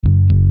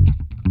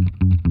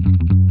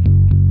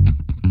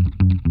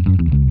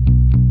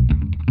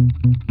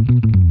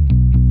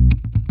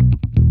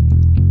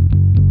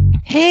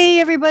Hey,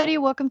 everybody,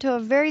 welcome to a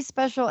very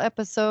special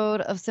episode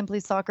of Simply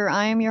Soccer.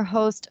 I am your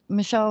host,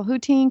 Michelle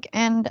Hootink,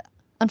 and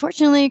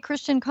unfortunately,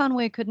 Christian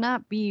Conway could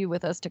not be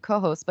with us to co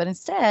host, but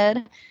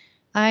instead,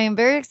 I am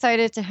very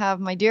excited to have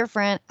my dear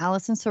friend,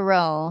 Allison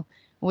Sorrell,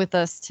 with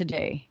us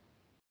today.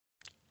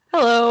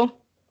 Hello.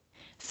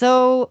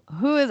 So,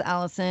 who is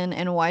Allison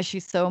and why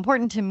she's so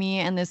important to me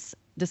and this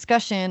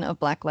discussion of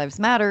Black Lives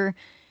Matter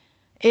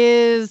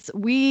is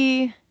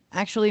we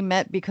actually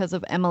met because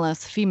of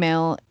MLS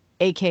Female,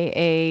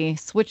 aka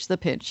Switch the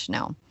Pitch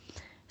now.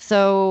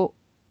 So,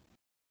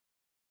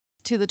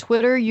 to the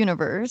Twitter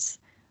universe,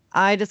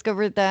 I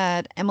discovered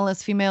that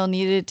MLS Female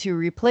needed to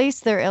replace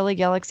their LA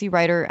Galaxy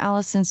writer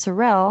Allison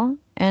Sorrell,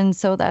 and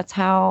so that's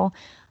how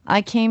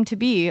I came to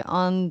be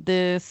on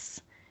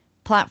this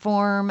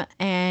platform.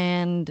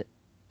 And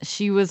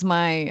she was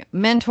my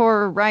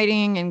mentor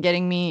writing and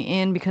getting me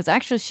in because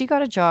actually she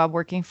got a job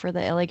working for the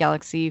LA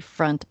Galaxy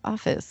front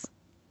office.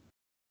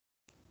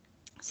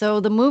 So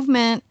the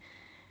movement,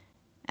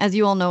 as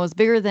you all know, is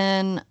bigger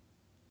than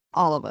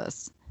all of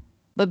us.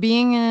 But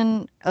being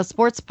in a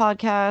sports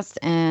podcast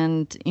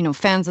and,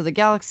 fans of the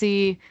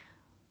Galaxy,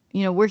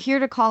 we're here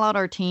to call out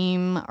our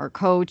team, our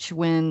coach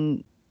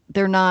when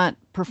they're not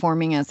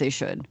performing as they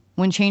should,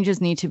 when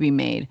changes need to be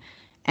made.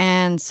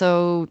 And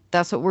so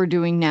that's what we're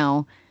doing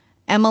now.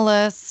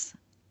 MLS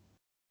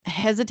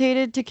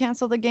hesitated to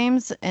cancel the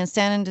games and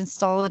stand in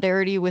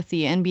solidarity with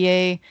the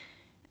NBA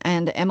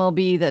and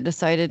MLB that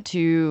decided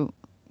to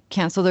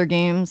cancel their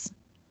games.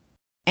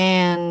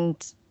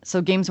 And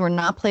so games were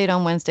not played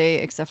on Wednesday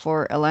except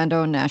for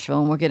Orlando and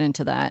Nashville, and we'll get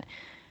into that.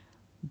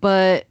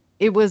 But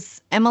it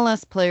was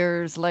MLS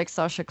players like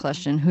Sacha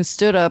Kljestan who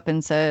stood up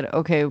and said,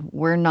 okay,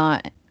 we're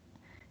not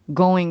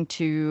going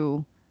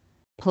to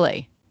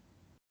play.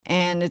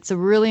 And it's a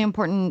really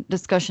important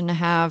discussion to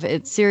have.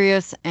 It's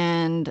serious.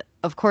 And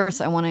of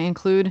course, I want to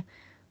include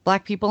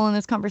Black people in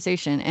this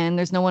conversation. And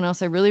there's no one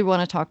else I really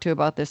want to talk to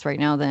about this right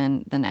now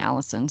than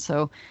Allison.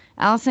 So,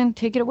 Allison,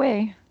 take it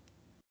away.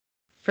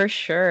 For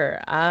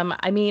sure. I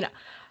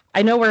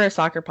know we're a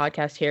soccer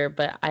podcast here,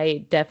 but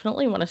I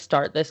definitely want to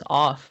start this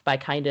off by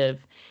kind of,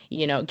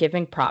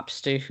 giving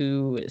props to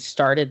who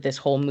started this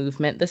whole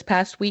movement this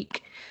past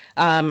week.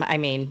 I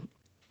mean,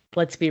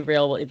 let's be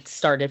real, it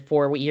started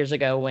 4 years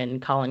ago when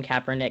Colin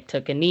Kaepernick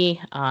took a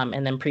knee,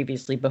 and then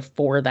previously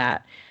before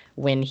that,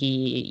 when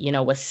he,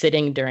 was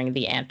sitting during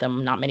the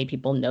anthem. Not many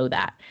people know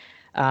that.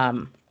 But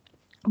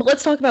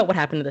let's talk about what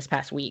happened this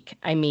past week.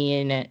 I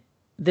mean,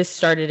 this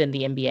started in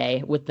the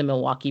NBA with the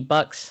Milwaukee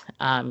Bucks.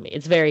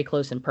 It's very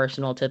close and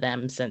personal to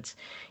them since,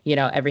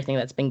 everything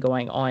that's been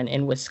going on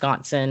in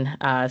Wisconsin,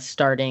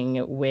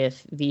 starting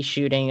with the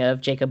shooting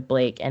of Jacob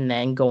Blake and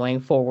then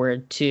going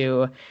forward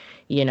to,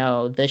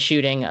 the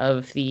shooting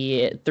of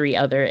the three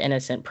other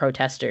innocent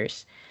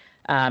protesters.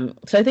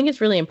 So I think it's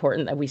really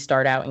important that we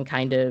start out and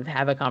kind of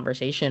have a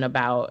conversation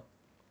about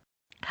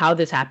how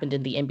this happened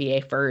in the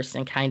NBA first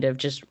and kind of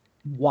just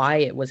why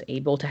it was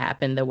able to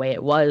happen the way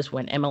it was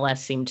when MLS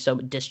seemed so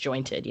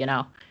disjointed,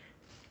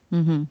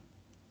 Mm-hmm.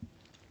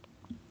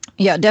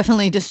 Yeah,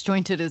 definitely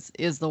disjointed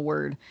is the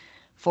word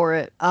for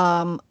it.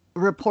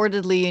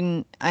 Reportedly,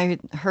 and I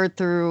heard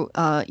through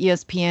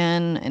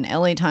ESPN and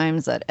LA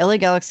Times that LA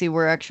Galaxy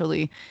were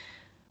actually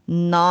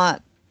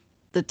not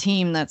the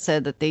team that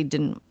said that they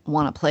didn't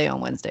want to play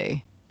on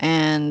Wednesday.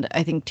 And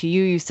I think to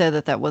you, you said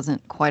that that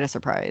wasn't quite a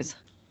surprise.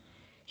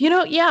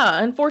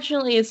 Yeah,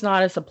 unfortunately, it's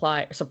not a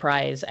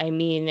surprise. I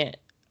mean,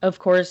 of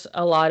course,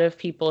 a lot of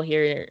people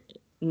here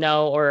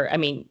know, or I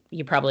mean,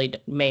 you probably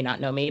may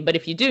not know me, but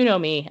if you do know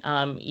me,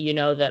 you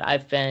know that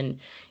I've been,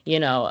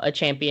 a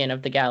champion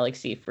of the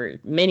Galaxy for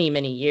many,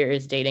 many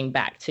years, dating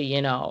back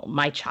to,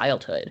 my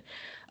childhood.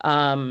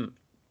 Um,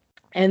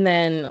 and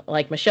then,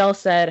 like Michelle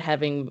said,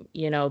 having,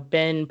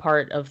 been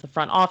part of the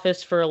front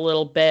office for a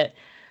little bit,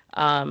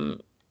 um,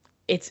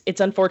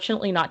 it's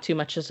unfortunately not too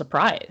much a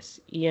surprise.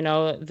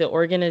 The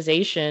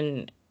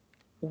organization,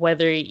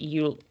 whether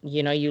you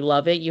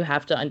love it, you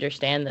have to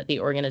understand that the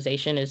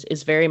organization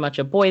is very much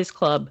a boys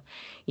club.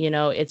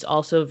 It's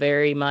also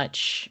very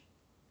much,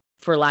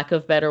 for lack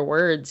of better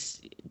words,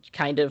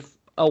 kind of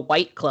a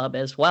white club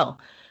as well.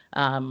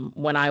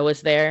 When I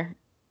was there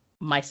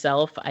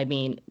myself, I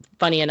mean,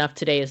 funny enough,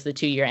 today is the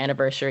 2-year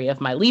anniversary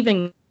of my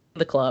leaving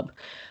the club.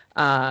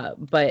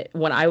 But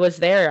when I was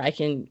there, I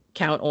can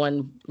count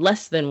on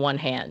less than one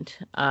hand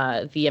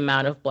the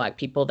amount of Black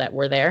people that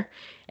were there.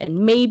 And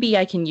maybe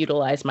I can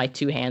utilize my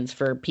two hands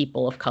for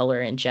people of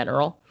color in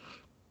general.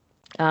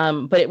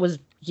 But it was,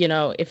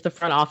 if the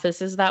front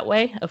office is that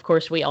way, of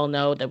course, we all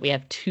know that we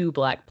have two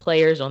Black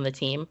players on the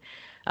team,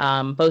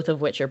 both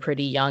of which are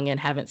pretty young and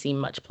haven't seen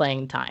much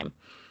playing time.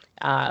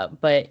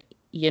 But,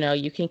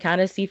 you can kind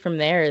of see from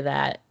there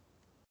that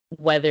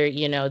whether,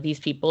 these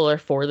people are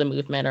for the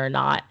movement or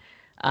not,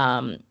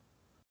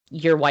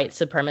 your white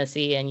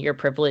supremacy and your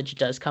privilege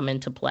does come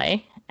into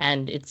play.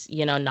 And it's,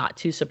 not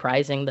too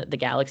surprising that the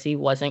Galaxy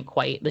wasn't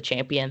quite the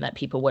champion that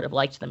people would have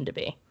liked them to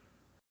be.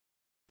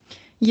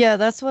 Yeah,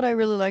 that's what I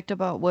really liked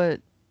about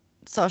what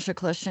Sacha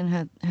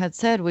Kljestan had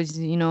said was,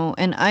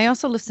 and I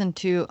also listened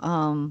to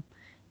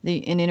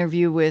an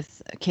interview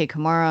with Kei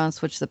Kamara on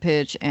Switch the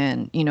Pitch,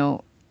 and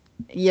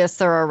yes,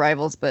 there are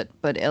rivals, but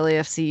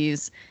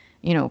LAFC's,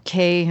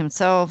 Kei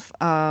himself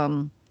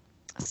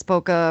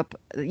spoke up.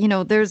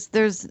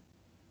 There's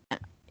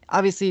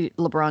obviously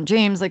LeBron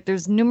James, like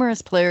there's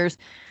numerous players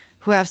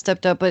who have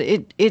stepped up, but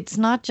it's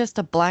not just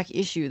a black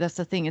issue. That's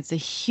the thing. It's a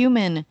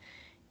human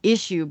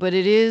issue, but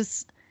it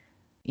is,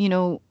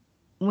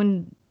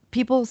 when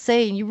people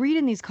say, and you read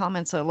in these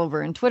comments all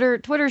over, and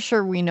Twitter,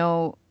 sure, we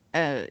know,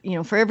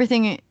 for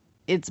everything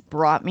it's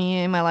brought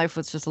me in my life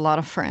was just a lot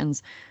of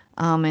friends,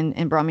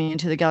 and brought me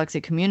into the Galaxy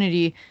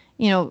community.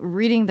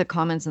 Reading the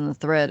comments in the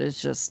thread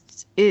is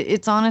just,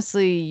 it's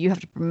honestly, you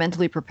have to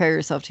mentally prepare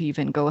yourself to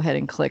even go ahead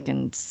and click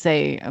and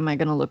say, am I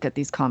going to look at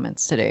these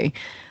comments today?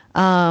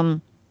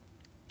 Um,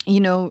 you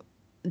know,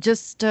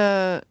 just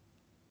trying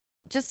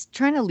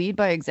to lead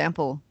by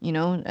example,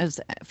 as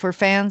for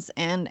fans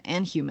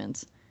and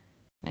humans,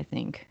 I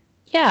think.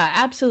 Yeah,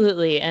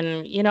 absolutely.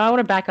 And I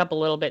want to back up a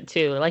little bit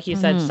too. Like you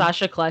said,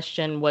 Sacha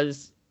Kljestan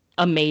was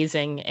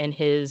amazing in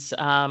his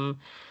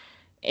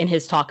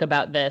talk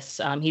about this.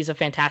 He's a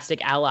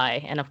fantastic ally,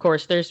 and of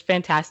course, there's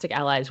fantastic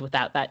allies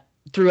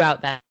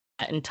throughout that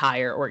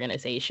entire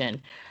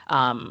organization.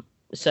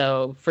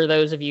 So for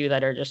those of you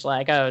that are just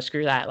like, oh,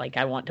 screw that, like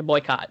I want to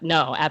boycott,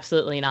 no,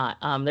 absolutely not.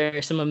 There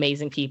are some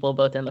amazing people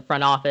both in the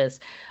front office,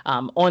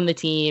 on the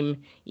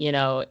team,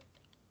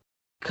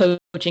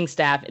 coaching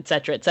staff, et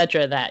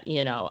cetera, that,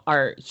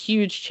 are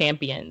huge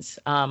champions.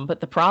 But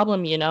the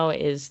problem,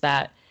 is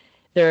that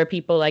there are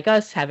people like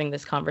us having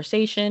this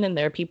conversation, and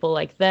there are people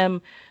like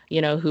them,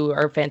 who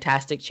are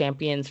fantastic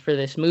champions for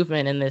this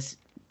movement and this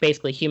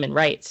basically human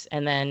rights.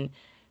 And then,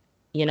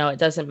 it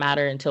doesn't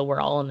matter until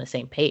we're all on the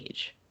same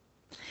page.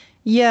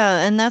 Yeah,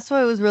 and that's why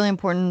it was really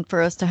important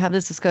for us to have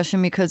this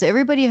discussion, because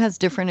everybody has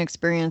different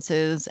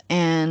experiences,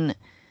 and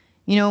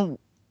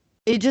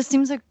it just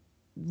seems like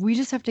we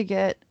just have to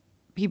get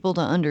people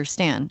to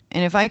understand.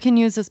 And if I can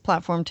use this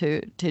platform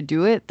to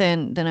do it,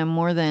 then I'm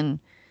more than,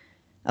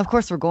 of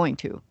course we're going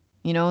to.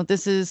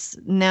 This is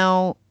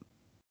now,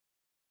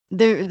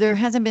 there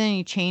hasn't been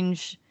any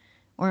change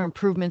or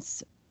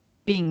improvements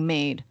being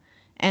made.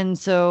 And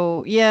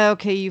so, yeah,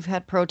 okay, you've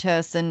had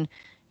protests, and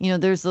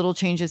there's little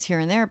changes here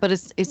and there, but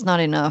it's not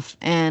enough.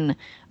 And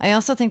I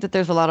also think that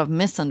there's a lot of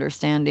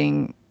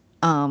misunderstanding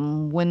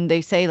when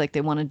they say like they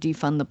want to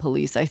defund the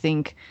police. I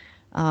think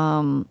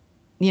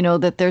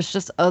that there's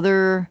just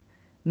other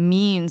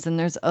means, and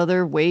there's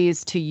other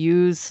ways to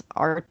use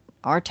our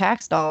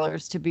tax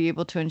dollars to be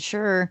able to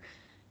ensure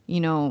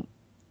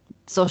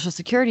Social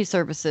Security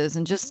services,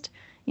 and just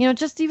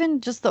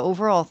even just the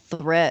overall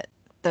threat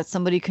that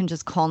somebody can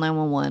just call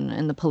 911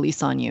 and the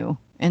police on you,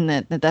 and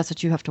that's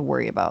what you have to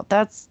worry about.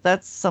 That's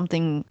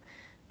something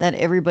that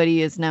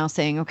everybody is now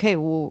saying, okay,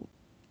 well,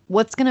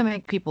 what's going to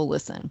make people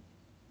listen?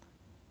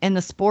 And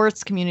the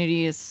sports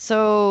community is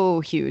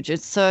so huge.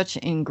 It's such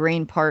an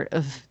ingrained part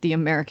of the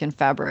American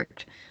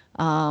fabric.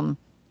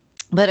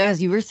 But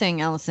as you were saying,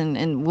 Allison,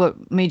 and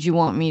what made me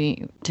want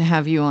to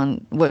have you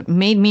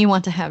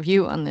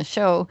on this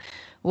show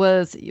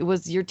was your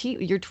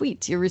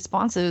tweets, your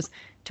responses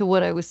to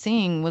what I was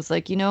seeing was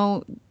like,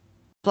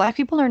 Black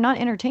people are not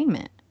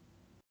entertainment.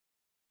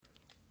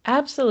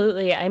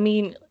 Absolutely. I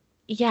mean,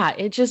 yeah,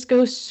 it just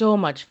goes so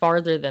much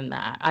farther than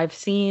that. I've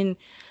seen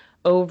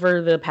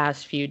over the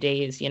past few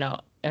days,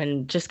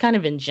 and just kind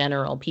of in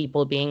general,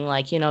 people being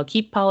like,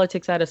 keep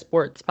politics out of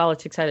sports.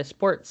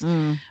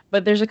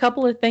 But there's a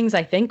couple of things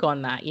I think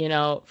on that.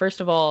 First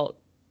of all,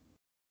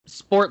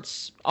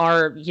 sports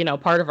are,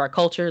 part of our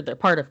culture. They're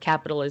part of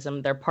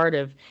capitalism. They're part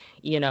of,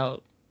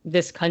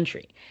 this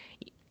country.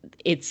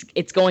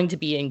 It's going to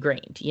be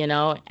ingrained,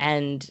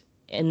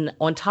 and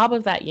on top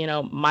of that,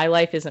 my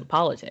life isn't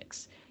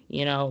politics.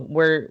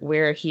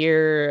 We're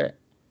here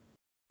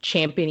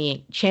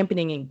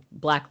championing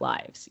Black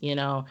lives,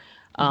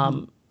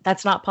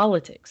 that's not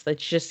politics.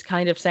 That's just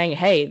kind of saying,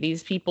 hey,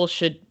 these people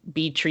should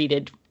be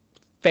treated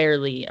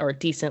fairly or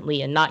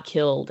decently, and not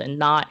killed, and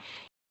not,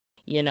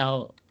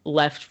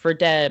 left for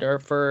dead or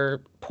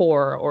for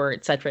poor, or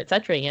et cetera,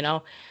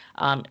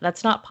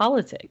 that's not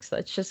politics.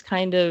 That's just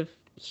kind of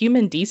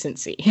human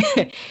decency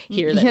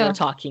here that we're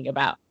talking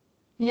about.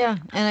 Yeah.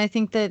 And I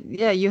think that,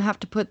 you have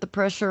to put the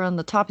pressure on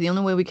the top. The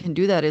only way we can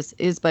do that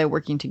is by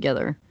working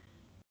together.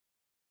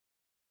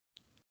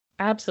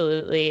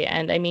 Absolutely.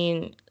 And I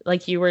mean,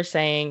 like you were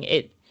saying,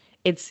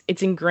 it's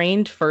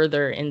ingrained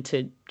further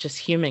into just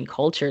human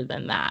culture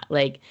than that.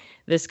 Like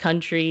this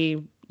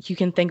country, you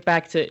can think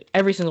back to,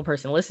 every single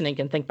person listening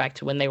can think back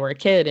to when they were a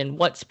kid and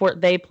what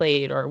sport they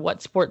played or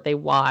what sport they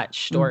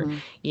watched, or,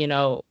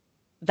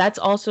 that's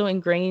also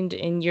ingrained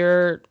in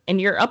your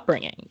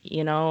upbringing,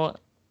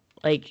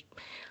 like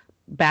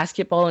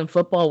basketball and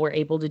football were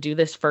able to do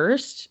this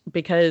first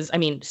because, I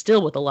mean,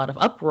 still with a lot of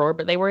uproar,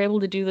 but they were able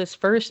to do this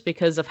first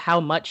because of how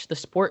much the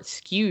sport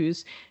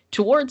skews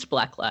towards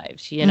Black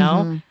lives,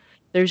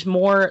 There's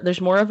more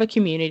of a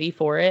community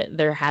for it.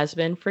 There has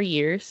been for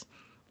years.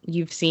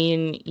 You've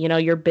seen,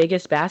 your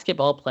biggest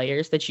basketball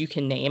players that you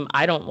can name.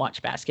 I don't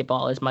watch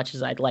basketball as much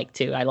as I'd like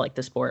to. I like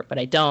the sport, but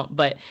I don't.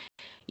 But,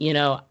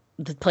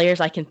 the players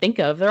I can think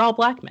of, they're all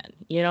black men.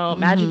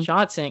 Magic Mm-hmm.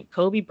 Johnson,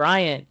 Kobe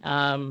Bryant,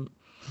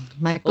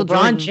 Michael LeBron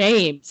Jordan.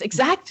 James.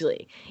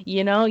 Exactly. You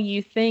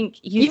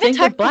Even think of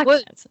Tiger black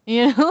Woods,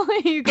 men. you go all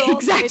the way to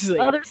Exactly.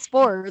 other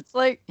sports.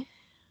 Like,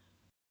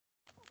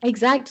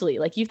 Exactly.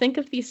 Like you think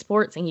of these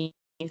sports and you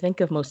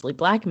think of mostly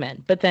black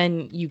men, but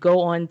then you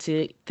go on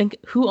to think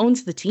who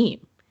owns the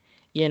team?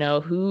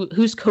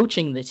 Who's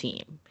coaching the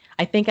team?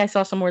 I think I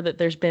saw somewhere that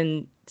there's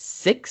been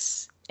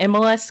 6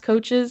 MLS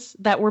coaches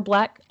that were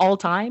black all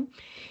time.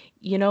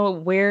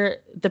 Where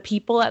the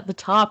people at the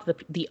top,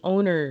 the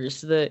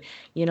owners, the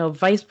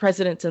vice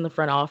presidents in the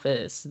front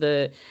office,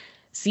 the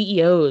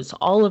CEOs,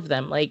 all of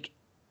them, like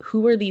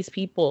who are these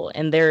people?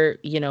 And they're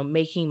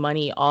making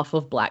money off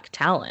of black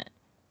talent.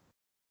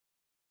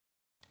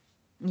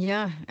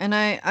 yeah, and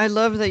I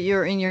love that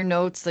you're in your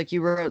notes, like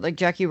you wrote, like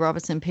Jackie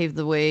Robinson paved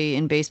the way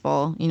in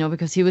baseball,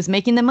 because he was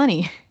making the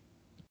money.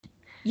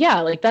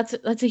 Yeah, like that's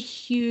a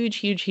huge,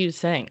 huge, huge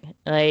thing.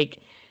 Like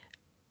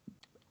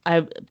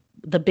I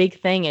the big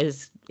thing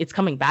is it's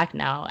coming back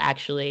now,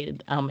 actually.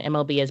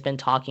 MLB has been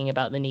talking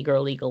about the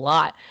Negro League a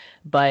lot,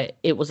 but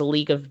it was a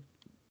league of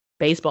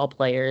baseball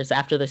players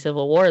after the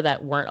Civil War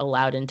that weren't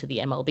allowed into the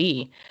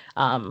MLB.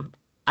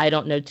 I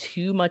don't know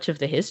too much of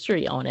the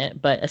history on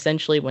it, but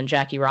essentially when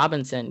Jackie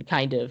Robinson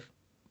kind of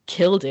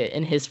killed it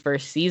in his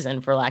first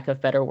season, for lack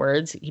of better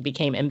words, he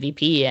became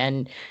MVP.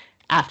 And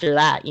after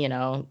that,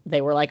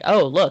 they were like,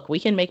 oh, look, we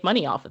can make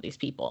money off of these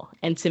people.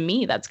 And to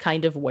me, that's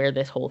kind of where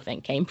this whole thing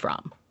came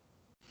from.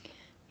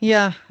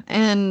 Yeah,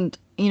 and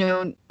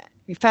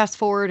fast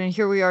forward and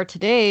here we are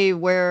today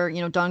where,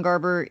 Don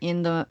Garber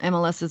in the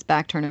MLS's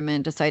back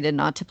tournament decided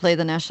not to play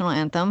the national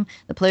anthem.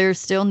 The players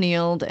still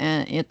kneeled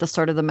at the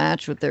start of the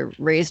match with their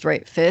raised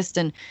right fist,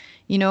 and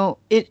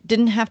it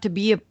didn't have to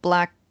be a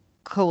black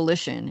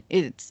coalition.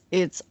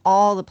 It's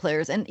all the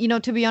players. And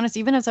to be honest,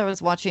 even as I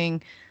was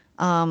watching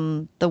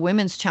the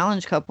Women's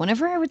Challenge Cup,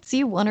 whenever I would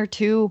see one or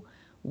two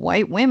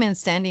white women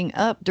standing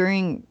up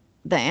during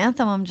the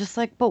anthem, I'm just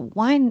like, but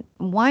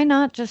why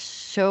not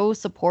just show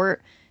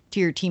support to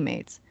your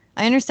teammates?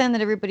 I understand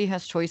that everybody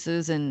has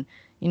choices, and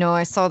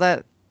I saw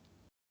that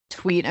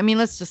tweet. I mean,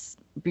 let's just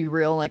be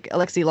real. Like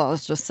Alexi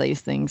Laws just says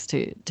things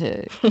to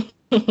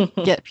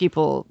get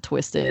people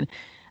twisted,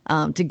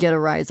 to get a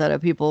rise out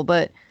of people.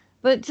 But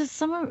just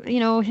some of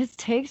his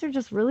takes are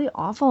just really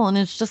awful, and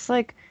it's just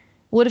like,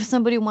 what if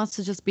somebody wants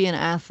to just be an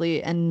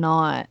athlete and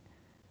not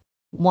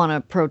want to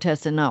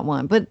protest and not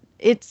want? But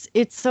it's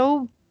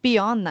so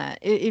beyond that.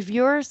 If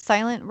you're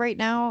silent right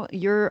now,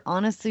 you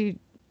honestly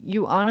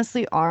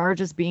are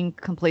just being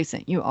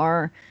complacent. You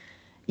are,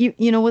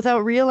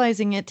 without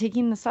realizing it,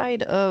 taking the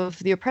side of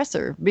the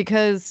oppressor,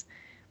 because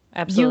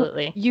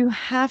Absolutely. you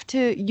have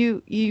to,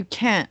 you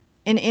can't.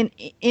 And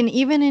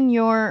even in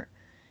your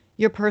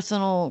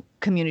personal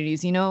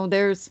communities,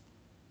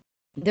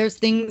 there's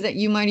things that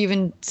you might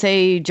even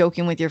say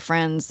joking with your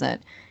friends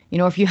that,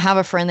 if you have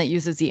a friend that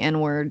uses the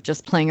N-word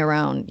just playing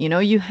around,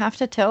 you have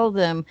to tell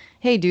them,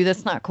 hey, dude,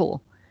 that's not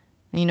cool.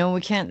 We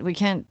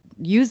can't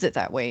use it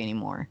that way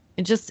anymore.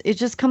 It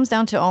just comes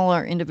down to all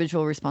our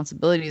individual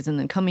responsibilities and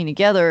then coming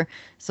together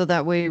so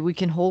that way we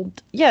can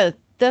hold. Yeah,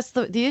 that's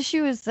the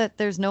issue, is that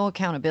there's no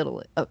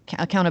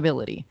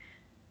accountability.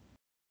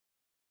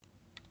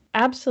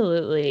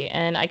 Absolutely.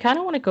 And I kind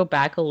of want to go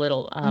back a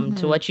little to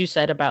Hmm. what you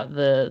said about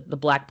the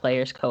Black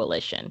Players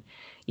Coalition.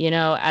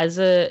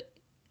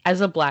 As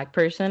a Black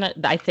person,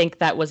 I think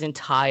that was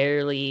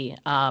entirely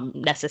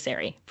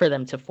necessary for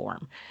them to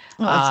form.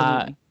 Oh, Uh,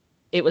 absolutely.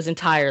 it was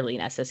entirely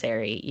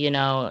necessary.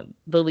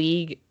 The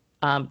league,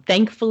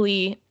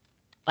 thankfully,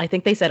 I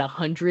think they said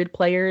 100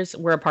 players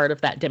were a part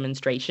of that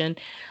demonstration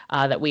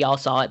that we all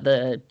saw at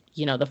the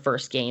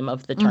first game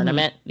of the Hmm.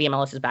 tournament, the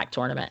MLS's back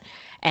tournament.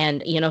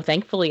 And,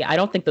 thankfully, I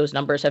don't think those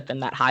numbers have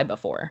been that high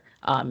before,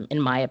 in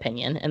my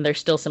opinion. And there's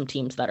still some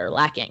teams that are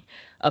lacking,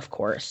 of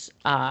course.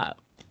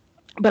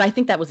 But I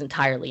think that was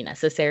entirely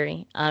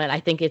necessary. And I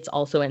think it's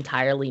also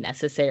entirely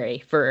necessary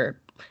for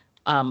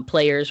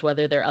players,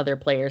 whether they're other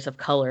players of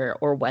color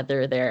or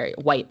whether they're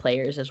white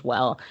players as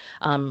well,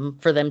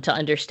 for them to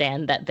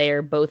understand that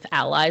they're both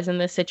allies in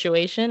this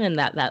situation and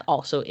that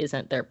also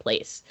isn't their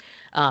place.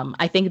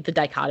 I think the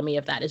dichotomy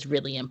of that is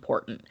really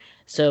important.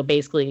 So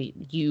basically,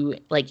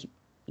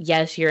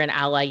 yes, you're an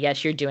ally.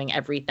 Yes, you're doing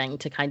everything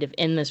to kind of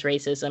end this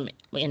racism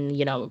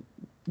and,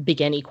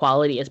 begin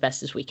equality as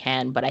best as we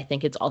can. But I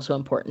think it's also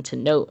important to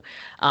note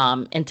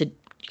and to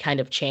kind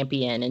of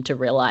champion and to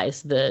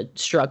realize the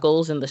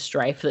struggles and the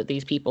strife that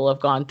these people have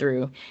gone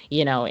through,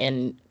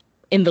 in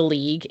the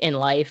league, in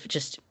life,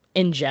 just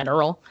in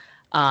general.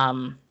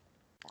 Um,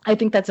 I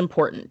think that's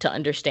important to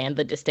understand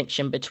the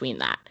distinction between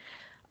that.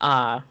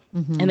 Uh,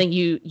 and Hmm. then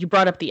you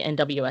brought up the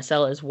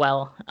NWSL as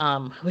well,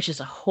 which is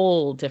a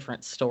whole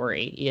different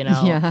story.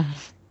 Yeah.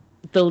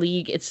 The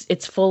league,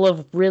 it's full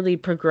of really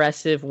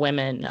progressive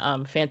women,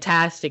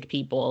 fantastic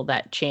people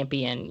that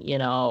champion,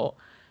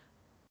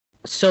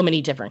 so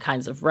many different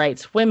kinds of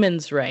rights,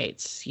 women's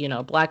rights, you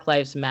know, Black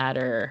Lives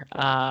Matter.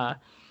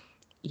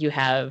 You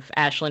have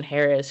Ashlyn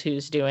Harris,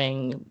 who's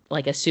doing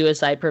like a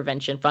suicide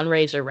prevention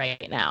fundraiser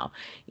right now.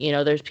 You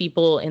know, there's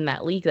people in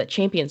that league that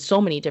champion so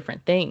many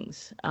different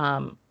things.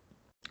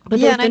 But Yeah,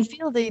 there's and I been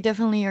feel they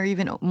definitely are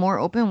even more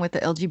open with the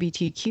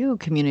LGBTQ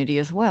community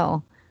as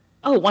well.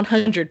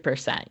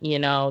 100%. You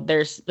know,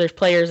 there's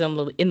players in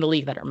the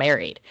league that are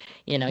married.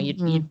 You know,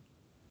 Hmm.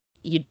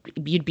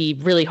 you'd be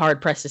really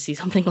hard pressed to see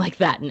something like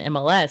that in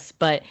MLS.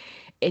 But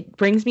it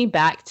brings me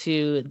back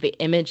to the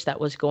image that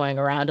was going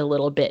around a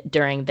little bit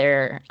during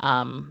their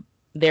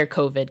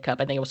COVID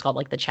Cup. I think it was called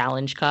like the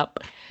Challenge Cup.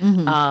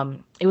 Hmm.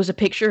 It was a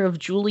picture of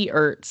Julie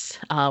Ertz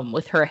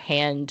with her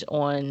hand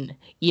on,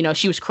 you know,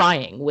 she was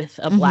crying with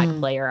a black Hmm.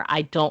 player.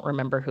 I don't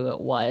remember who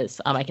it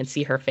was. I can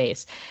see her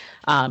face.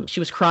 She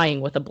was crying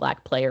with a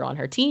black player on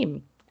her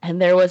team.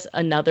 And there was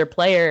another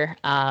player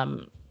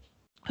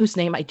whose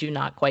name I do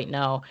not quite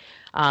know,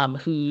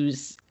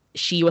 who's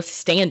she was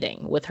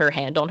standing with her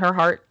hand on her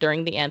heart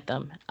during the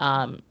anthem.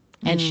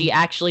 And she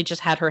actually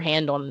just had her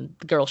hand on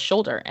the girl's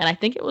shoulder. And I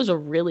think it was a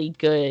really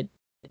good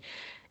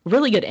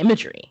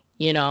imagery.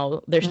 You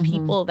know, there's Hmm.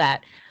 people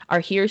that are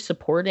here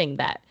supporting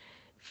that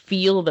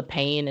feel the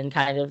pain and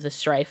kind of the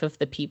strife of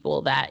the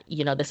people that,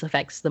 you know, this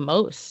affects the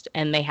most,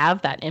 and they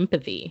have that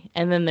empathy.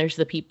 And then there's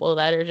the people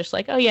that are just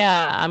like, oh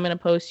yeah, I'm going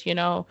to post, you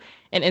know,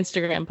 an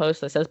Instagram post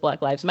that says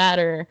Black Lives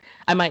Matter.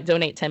 I might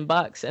donate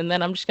 $10 and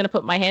then I'm just going to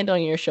put my hand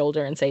on your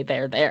shoulder and say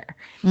they're there.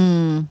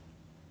 Mm.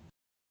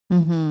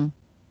 Hmm.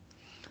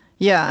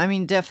 Yeah, I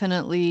mean,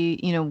 definitely,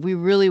 we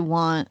really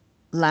want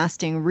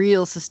lasting,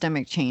 real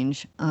systemic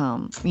change.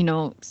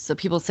 So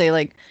people say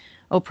like,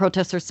 oh,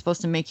 protests are supposed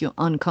to make you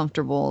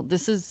uncomfortable.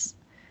 This is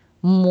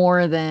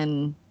more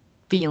than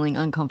feeling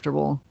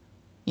uncomfortable.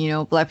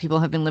 Black people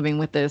have been living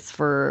with this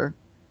for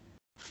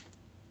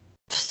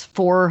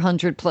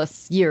 400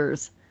 plus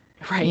years,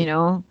 you Right.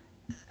 know?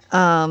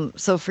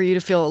 So for you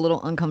to feel a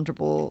little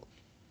uncomfortable,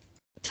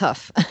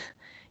 tough.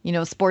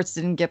 Sports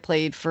didn't get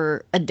played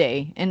for a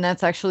day. And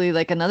that's actually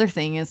like another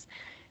thing is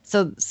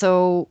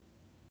so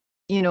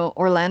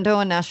Orlando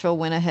and Nashville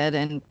went ahead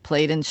and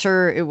played, and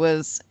sure, it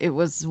was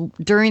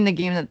during the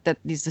game that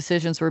these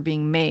decisions were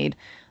being made.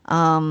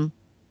 Um,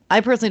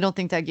 I personally don't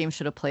think that game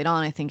should have played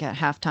on. I think at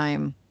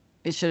halftime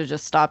it should have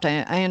just stopped.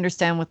 I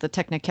understand with the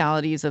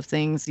technicalities of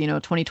things.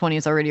 2020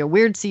 is already a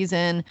weird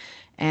season,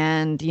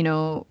 and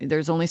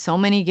there's only so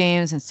many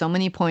games and so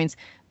many points.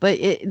 But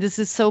this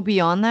is so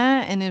beyond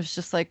that, and it's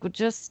just like, well,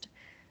 just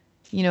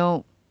you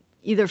know,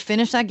 either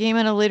finish that game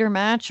at a later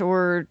match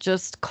or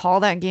just call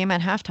that game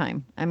at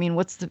halftime. I mean,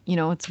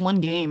 it's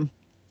one game.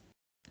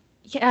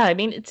 Yeah, I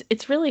mean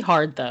it's really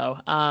hard though.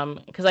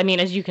 Because I mean,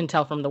 as you can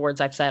tell from the words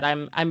I've said,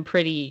 I'm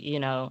pretty, you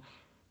know,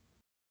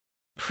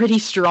 pretty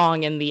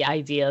strong in the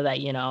idea that,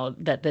 you know,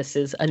 that this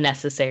is a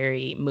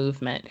necessary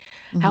movement.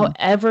 Hmm.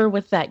 However,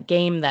 with that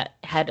game that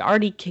had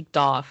already kicked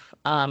off,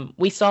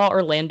 we saw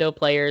Orlando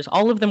players,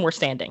 all of them were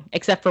standing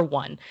except for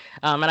one.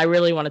 And I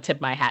really want to tip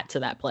my hat to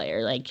that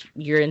player. Like,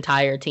 your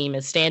entire team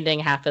is standing,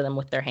 half of them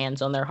with their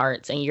hands on their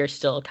hearts, and you're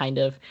still kind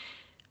of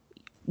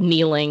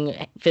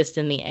kneeling, fist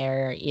in the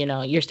air. You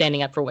know, you're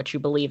standing up for what you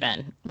believe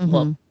in.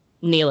 Well, Hmm.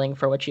 kneeling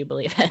for what you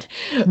believe in.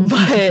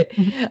 But,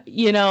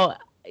 you know,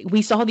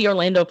 we saw the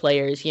Orlando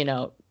players, you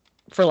know,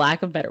 for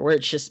lack of better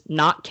words, just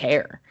not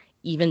care.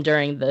 Even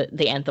during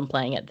the anthem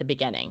playing at the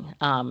beginning,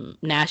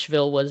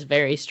 Nashville was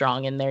very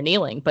strong in their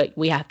kneeling. But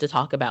we have to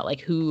talk about like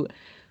who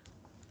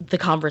the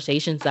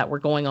conversations that were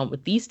going on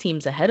with these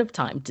teams ahead of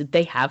time. Did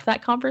they have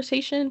that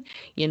conversation?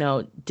 You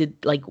know, did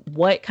like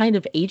what kind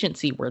of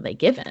agency were they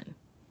given?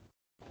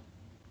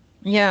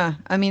 Yeah,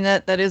 I mean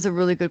that is a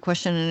really good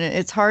question, and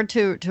it's hard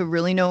to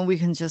really know. We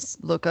can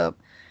just look up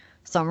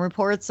some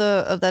reports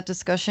of that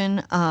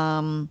discussion.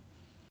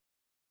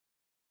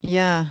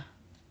 Yeah,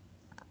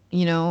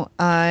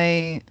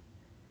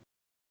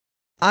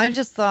 I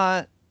just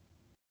thought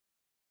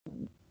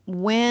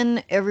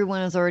when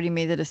everyone has already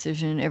made the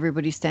decision,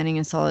 everybody's standing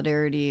in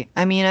solidarity.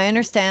 I mean, I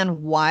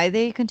understand why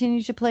they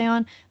continue to play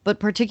on, but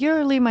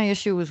particularly my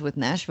issue was with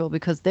Nashville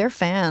because their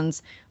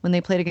fans, when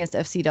they played against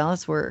FC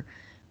Dallas, were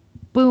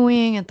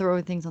booing and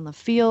throwing things on the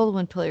field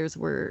when players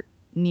were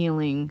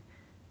kneeling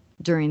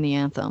during the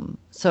anthem.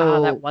 Ah,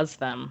 that So, was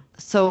them.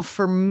 so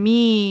for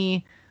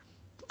me,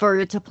 for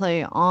it to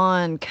play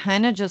on,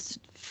 kind of just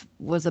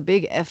was a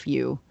big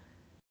fu.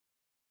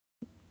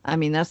 I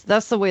mean,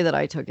 that's the way that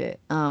I took it.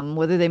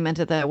 Whether they meant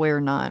it that way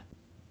or not,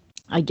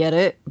 I get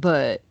it,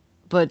 but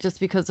just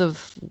because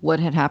of what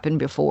had happened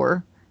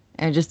before,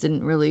 I just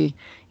didn't really,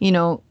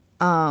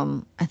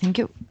 I think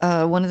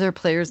one of their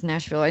players in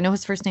Nashville, I know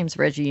his first name's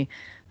Reggie.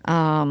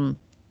 Um,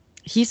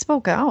 he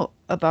spoke out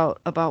about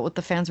what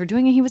the fans were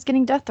doing, and he was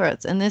getting death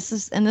threats. And this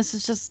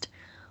is just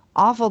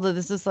awful that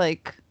this is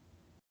like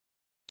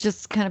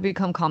just kind of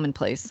become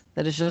commonplace.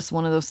 That is just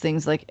one of those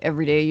things like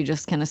every day you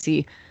just kind of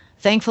see.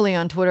 Thankfully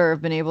on Twitter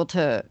I've been able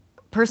to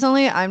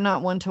personally, I'm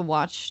not one to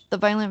watch the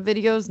violent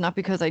videos, not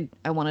because I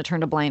want to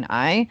turn a blind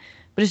eye,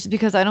 but it's just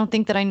because I don't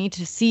think that I need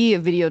to see a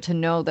video to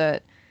know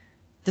that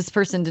this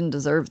person didn't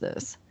deserve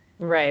this.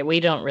 Right. We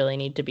don't really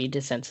need to be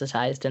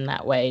desensitized in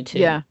that way to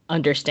Yeah.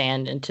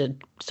 understand and to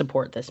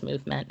support this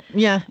movement.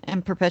 Yeah,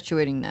 and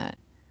perpetuating that.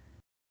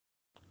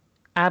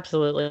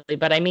 Absolutely.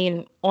 But I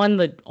mean, on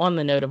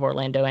the note of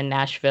Orlando and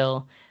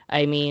Nashville,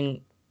 I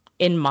mean,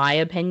 in my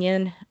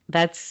opinion,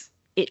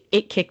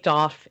 it kicked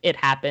off, it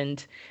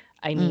happened.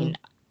 I mean,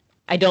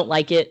 I don't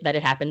like it that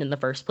it happened in the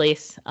first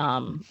place,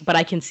 but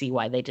I can see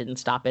why they didn't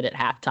stop it at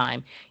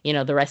halftime. You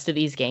know, the rest of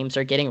these games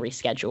are getting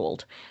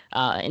rescheduled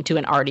into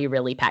an already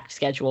really packed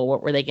schedule.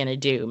 What were they going to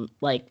do?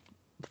 Like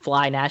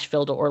fly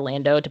Nashville to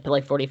Orlando to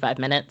play 45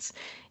 minutes?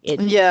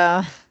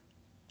 Yeah.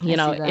 You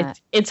know,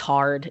 it's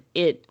hard.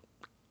 It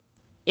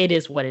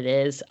is what it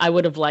is. I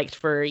would have liked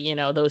for, you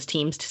know, those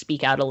teams to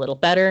speak out a little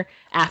better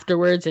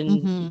afterwards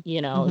and,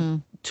 you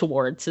know,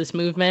 towards this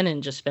movement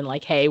and just been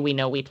like, hey, we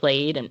know we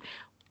played and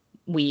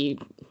we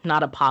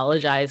not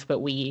apologize, but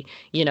we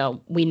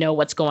know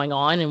what's going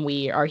on and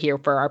we are here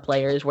for our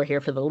players. We're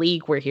here for the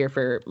league. We're here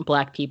for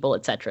Black people,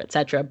 et cetera, et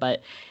cetera.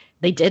 But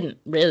they didn't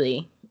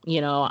really, you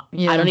know,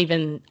 I don't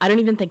even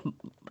think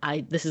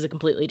this is a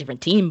completely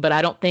different team, but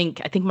I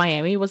think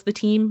Miami was the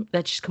team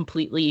that just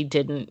completely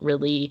didn't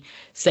really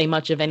say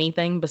much of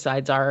anything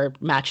besides our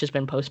match has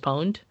been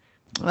postponed.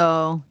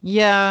 Oh,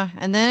 yeah.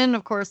 And then,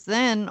 of course,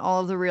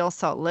 all of the Real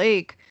Salt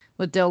Lake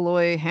with Dell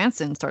Loy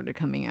Hansen started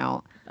coming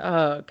out.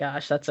 Oh,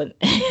 gosh, that's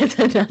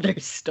another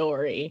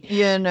story.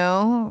 You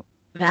know?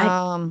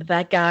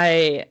 That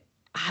guy,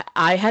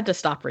 I had to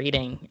stop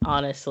reading,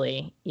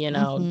 honestly. You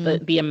know,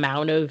 the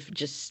amount of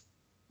just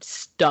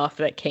stuff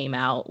that came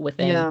out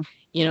within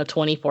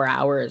 24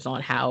 hours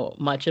on how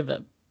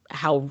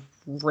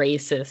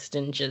racist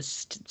and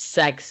just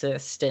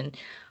sexist and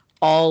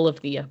all of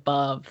the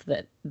above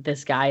that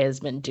this guy has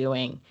been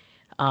doing.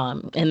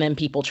 And then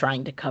people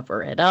trying to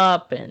cover it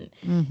up and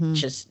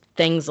just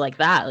things like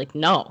that. Like,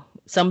 no,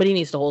 somebody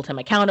needs to hold him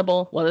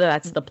accountable, whether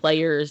that's the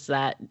players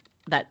that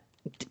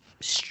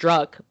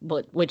struck,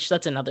 which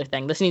that's another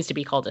thing. This needs to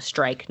be called a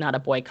strike, not a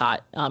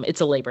boycott.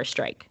 It's a labor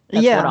strike.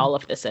 That's what all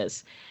of this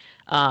is.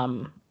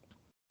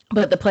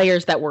 But the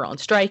players that were on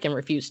strike and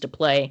refused to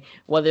play,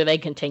 whether they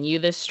continue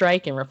this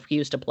strike and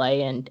refuse to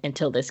play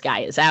until this guy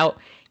is out,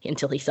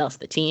 until he sells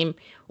the team,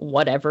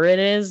 whatever it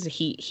is,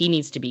 he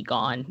needs to be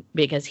gone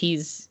because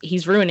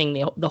he's ruining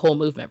the whole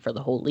movement for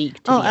the whole league,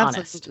 to be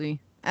honest.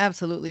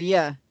 Absolutely.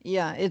 Yeah.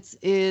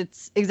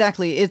 It's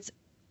exactly. It's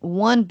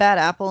one bad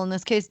apple in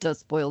this case does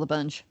spoil the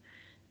bunch.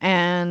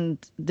 And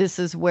this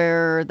is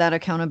where that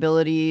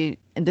accountability,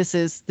 and this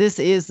is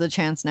the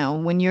chance now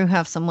when you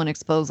have someone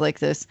exposed like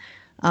this.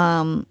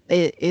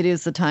 It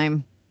is the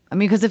time. I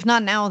mean, because if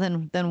not now,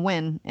 then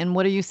when? And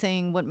what are you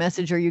saying? What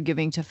message are you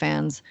giving to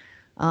fans,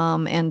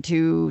 and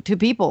to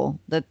people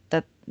that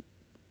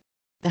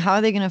how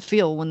are they going to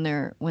feel when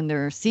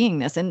they're seeing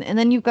this? And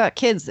then you've got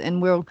kids,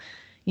 and we'll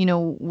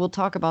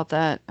talk about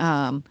that.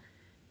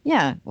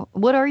 Yeah.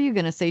 What are you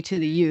going to say to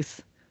the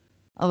youth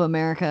of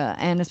America?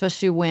 And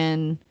especially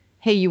when,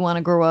 hey, you want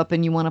to grow up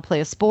and you want to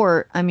play a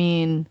sport. I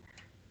mean,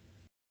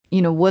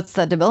 what's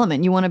that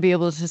development? You want to be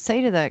able to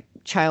say to that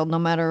child, no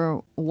matter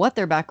what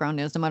their background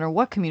is, no matter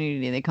what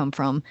community they come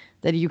from,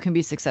 that you can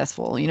be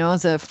successful.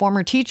 As a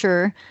former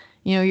teacher,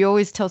 you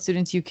always tell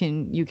students you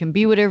can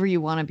be whatever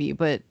you want to be,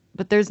 but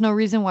there's no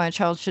reason why a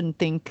child shouldn't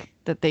think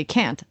that they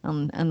can't,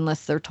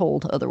 unless they're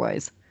told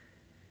otherwise.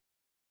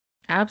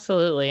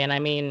 Absolutely. And I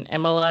mean,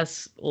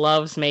 MLS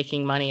loves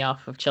making money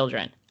off of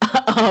children.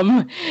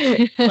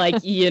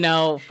 Like,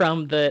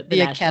 from the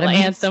national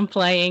anthem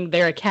playing,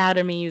 their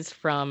academies,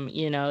 from,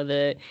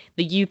 the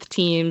youth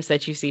teams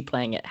that you see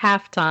playing at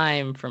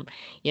halftime, from,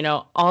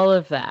 all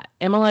of that.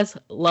 MLS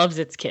loves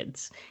its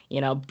kids,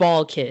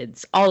 ball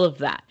kids, all of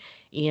that,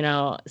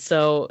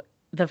 so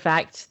the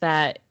fact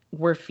that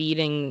we're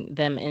feeding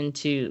them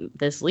into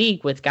this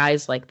league with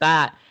guys like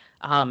that,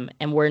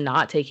 and we're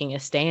not taking a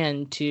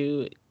stand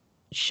to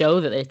show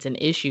that it's an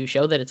issue,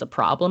 show that it's a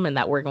problem, and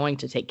that we're going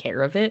to take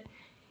care of it.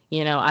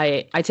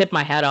 I tip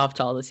my hat off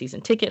to all the season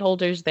ticket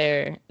holders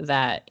there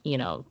that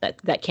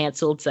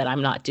canceled, said,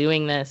 I'm not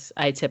doing this.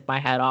 I tip my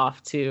hat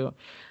off to,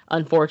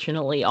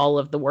 unfortunately, all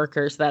of the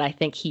workers that I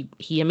think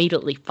he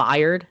immediately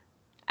fired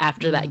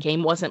after that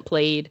game wasn't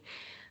played.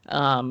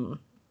 All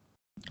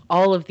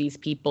of these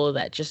people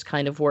that just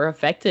kind of were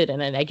affected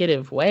in a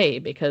negative way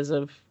because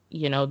of,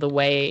 the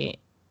way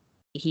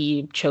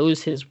he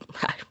chose his,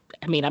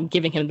 I mean, I'm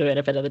giving him the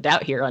benefit of the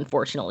doubt here,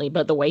 unfortunately,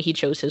 but the way he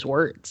chose his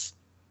words.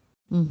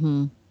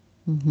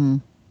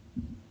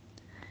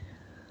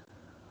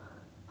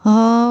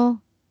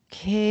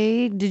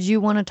 Okay. Did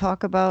you want to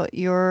talk about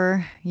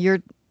your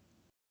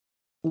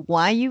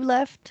why you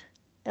left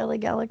LA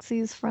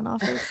Galaxy's front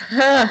office?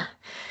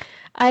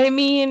 I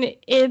mean,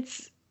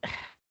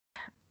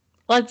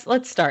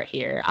 let's start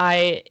here.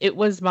 It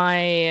was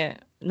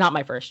not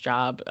my first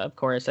job, of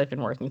course. I've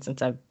been working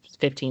since I was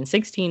 15,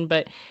 16,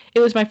 but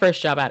it was my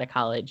first job out of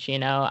college.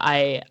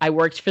 I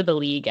worked for the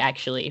league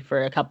actually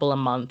for a couple of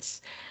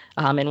months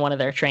in one of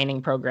their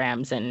training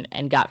programs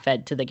and got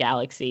fed to the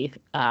Galaxy,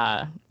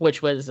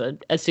 which was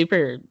a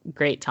super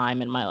great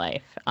time in my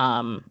life.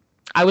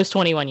 I was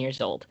 21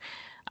 years old.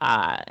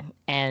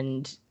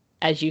 And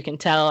as you can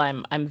tell,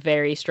 I'm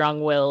very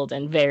strong-willed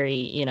and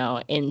very,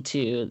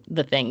 into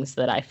the things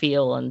that I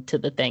feel and to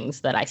the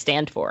things that I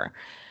stand for.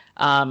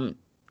 Um,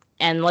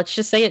 and let's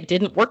just say it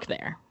didn't work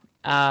there.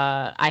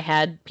 I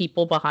had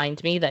people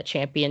behind me that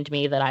championed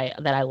me, that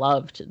I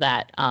loved,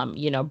 that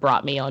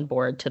brought me on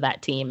board to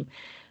that team.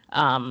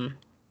 Um,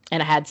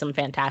 and I had some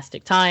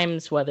fantastic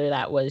times, whether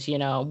that was,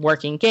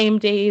 working game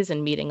days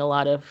and meeting a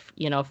lot of,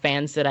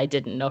 fans that I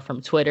didn't know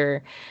from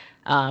Twitter.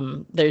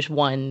 There's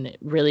one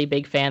really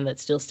big fan that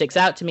still sticks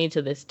out to me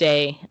to this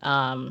day.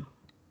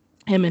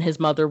 Him and his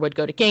mother would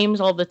go to games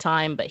all the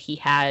time, but he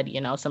had,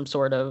 some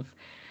sort of,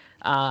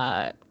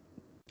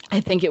 I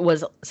think it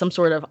was some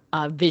sort of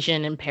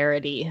vision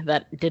impairity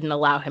that didn't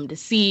allow him to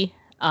see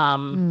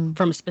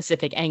from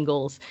specific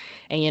angles.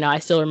 And, I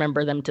still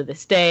remember them to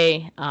this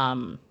day.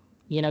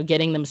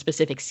 Getting them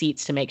specific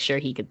seats to make sure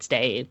he could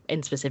stay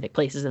in specific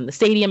places in the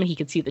stadium and he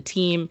could see the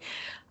team.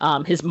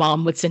 His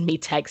mom would send me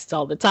texts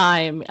all the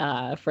time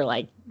for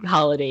like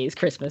holidays,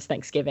 Christmas,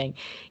 Thanksgiving.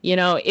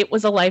 It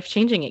was a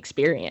life-changing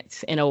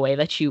experience in a way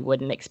that you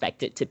wouldn't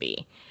expect it to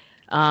be.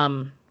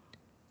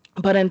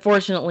 But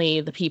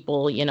unfortunately, the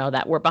people,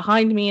 that were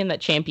behind me and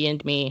that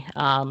championed me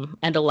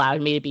and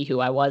allowed me to be who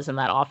I was in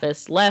that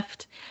office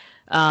left.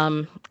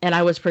 And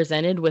I was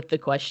presented with the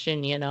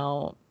question,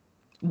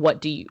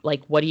 what do you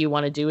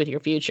want to do with your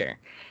future?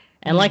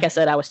 And like I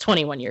said, I was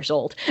 21 years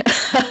old.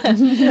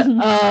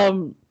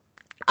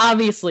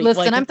 Obviously,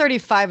 listen, I'm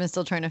 35 and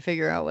still trying to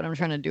figure out what I'm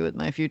trying to do with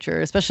my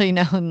future, especially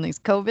now in these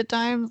COVID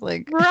times.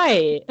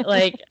 Right.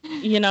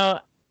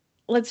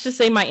 Let's just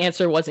say my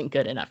answer wasn't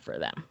good enough for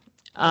them.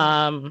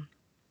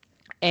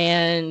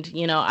 And,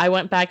 I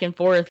went back and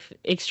forth,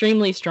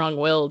 extremely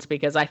strong-willed,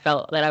 because I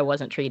felt that I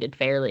wasn't treated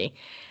fairly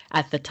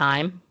at the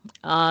time.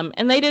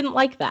 And they didn't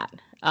like that.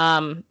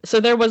 So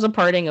there was a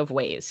parting of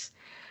ways.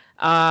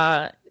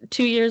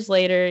 2 years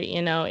later,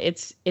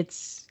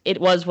 it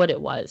was what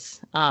it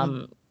was.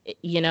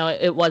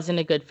 It wasn't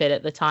a good fit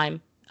at the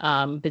time,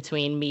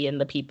 between me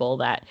and the people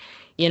that,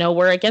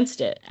 were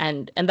against it.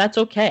 And that's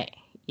okay.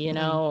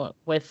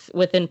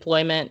 With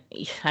employment,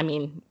 I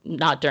mean,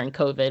 not during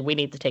COVID, we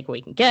need to take what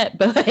we can get,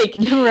 but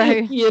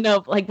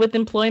right. With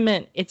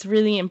employment, it's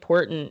really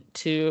important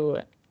to,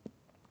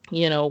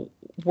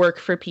 work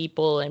for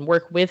people and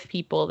work with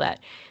people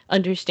that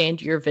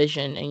understand your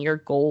vision and your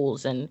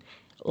goals and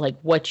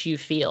what you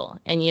feel.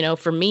 And,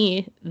 for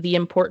me, the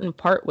important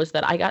part was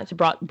that I got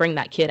to bring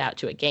that kid out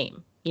to a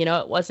game.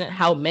 It wasn't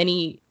how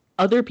many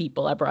other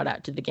people I brought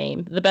out to the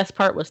game. The best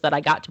part was that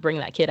I got to bring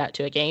that kid out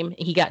to a game.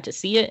 He got to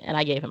see it and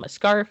I gave him a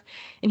scarf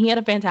and he had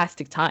a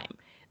fantastic time.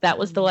 That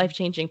was the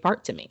life-changing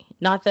part to me.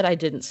 Not that I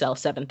didn't sell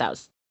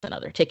 7,000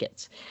 other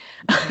tickets.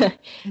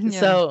 Yeah.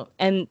 So,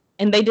 and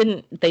they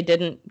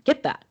didn't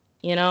get that,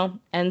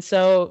 And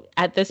so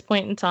at this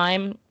point in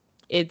time,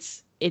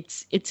 it's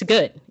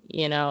good.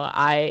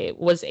 I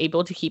was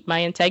able to keep my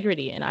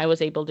integrity and I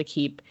was able to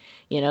keep,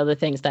 the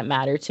things that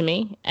matter to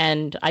me.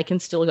 And I can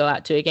still go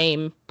out to a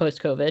game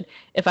post-COVID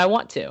if I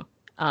want to.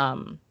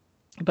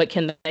 But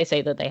can they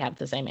say that they have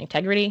the same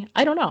integrity?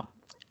 I don't know.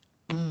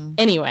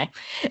 Anyway,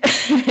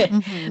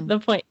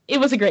 the point, it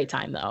was a great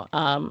time though.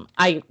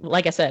 Like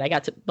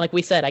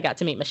we said, I got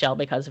to meet Michelle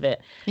because of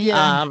it.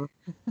 Yeah.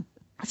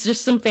 It's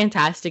just some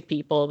fantastic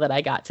people that I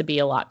got to be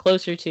a lot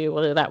closer to,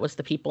 whether that was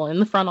the people in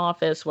the front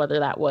office, whether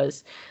that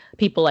was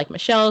people like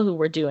Michelle who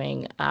were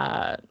doing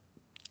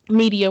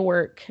media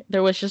work.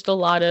 There was just a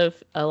lot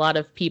of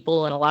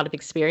people and a lot of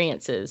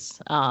experiences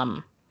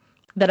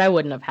that I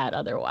wouldn't have had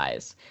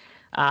otherwise.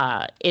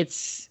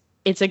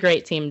 It's a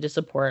great team to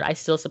support. I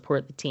still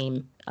support the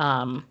team.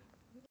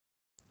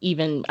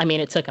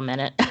 It took a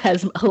minute,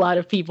 as a lot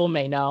of people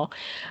may know.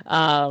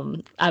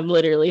 I'm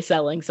literally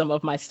selling some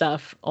of my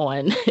stuff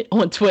on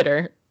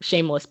Twitter.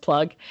 Shameless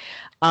plug.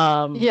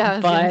 But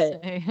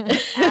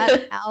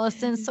at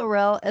Allison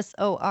Sorrell,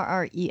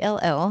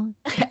 Sorrell.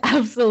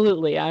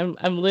 Absolutely.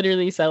 I'm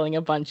literally selling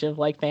a bunch of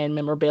fan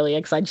memorabilia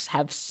because I just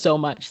have so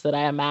much that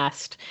I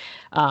amassed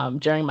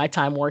during my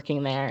time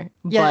working there.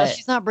 Yeah, but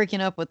she's not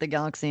breaking up with the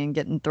Galaxy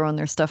and throwing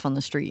their stuff on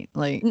the street.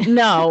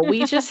 No,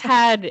 we just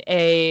had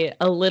a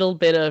little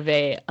bit of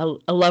a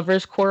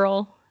lover's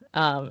quarrel.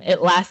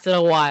 It lasted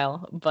a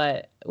while,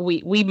 but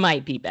we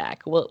might be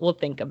back. We'll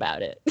think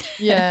about it.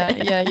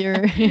 Yeah,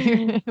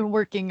 you're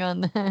working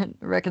on that,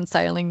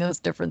 reconciling those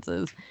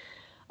differences.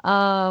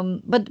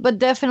 But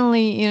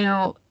definitely,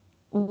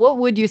 what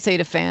would you say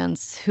to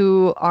fans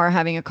who are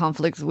having a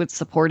conflict with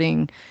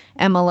supporting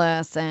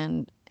MLS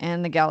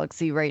and the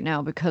Galaxy right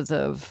now because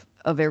of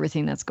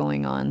everything that's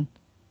going on?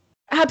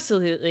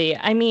 Absolutely.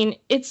 I mean,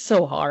 it's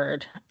so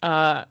hard.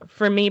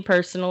 For me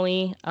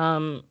personally,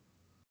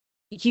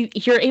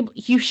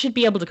 you should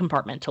be able to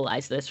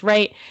compartmentalize this,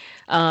 right?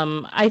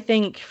 I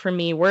think for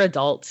me, we're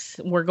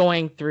adults. We're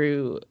going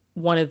through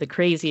one of the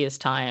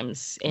craziest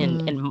times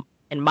in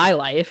my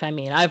life. I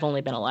mean, I've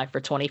only been alive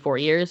for 24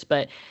 years,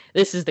 but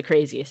this is the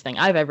craziest thing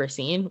I've ever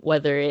seen,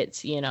 whether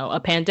it's,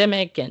 a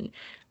pandemic and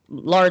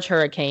large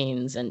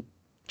hurricanes and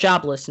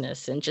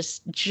joblessness and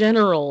just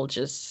general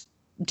just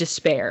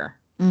despair.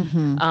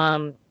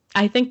 Mm-hmm.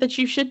 I think that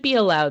you should be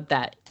allowed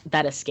that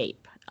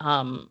escape.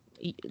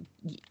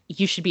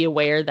 You should be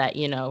aware that,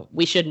 you know,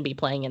 we shouldn't be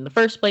playing in the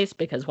first place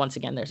because, once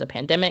again, there's a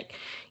pandemic.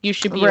 You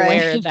should be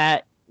aware Right.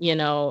 that, you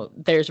know,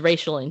 there's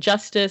racial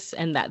injustice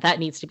and that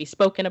needs to be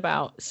spoken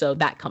about. So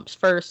that comes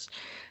first.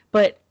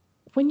 But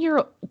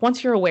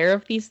once you're aware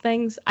of these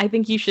things, I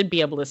think you should be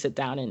able to sit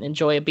down and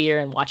enjoy a beer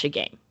and watch a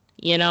game.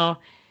 You know,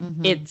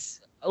 Mm-hmm.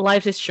 it's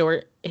life is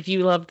short. If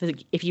you love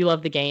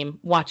the game,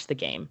 watch the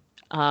game.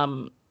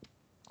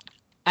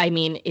 I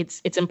mean,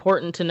 it's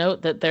important to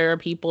note that there are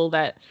people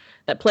that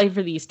play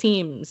for these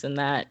teams and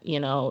that, you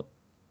know,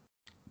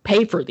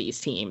 pay for these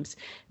teams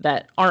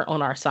that aren't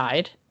on our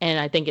side. And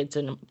I think it's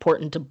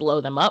important to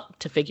blow them up,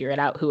 to figure it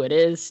out who it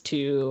is,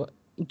 to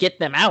get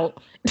them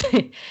out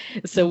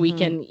so we Mm-hmm.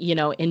 can, you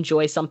know,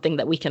 enjoy something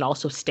that we can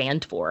also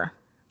stand for.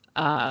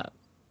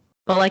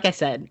 But like I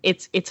said,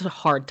 it's a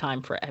hard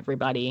time for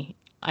everybody.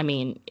 I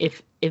mean,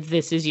 if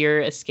this is your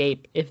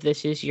escape, if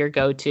this is your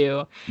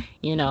go-to,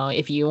 you know,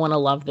 if you want to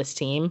love this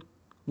team,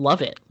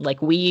 love it.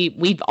 Like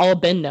we've all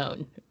been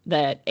known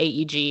that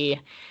AEG,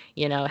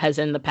 you know, has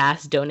in the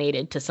past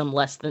donated to some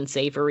less than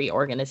savory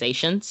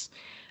organizations.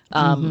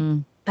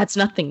 Mm-hmm. That's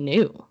nothing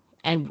new,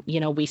 and you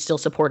know, we still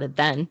supported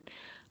then.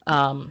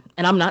 And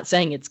I'm not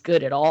saying it's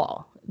good at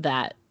all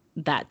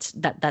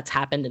that's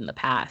happened in the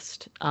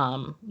past.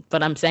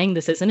 But I'm saying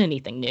this isn't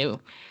anything new.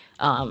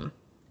 Um,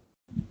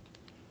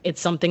 it's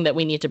something that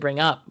we need to bring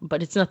up,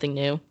 but it's nothing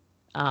new.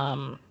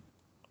 Um,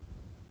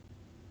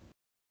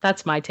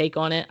 that's my take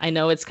on it. I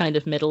know it's kind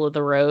of middle of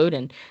the road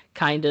and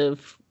kind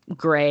of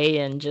gray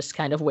and just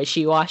kind of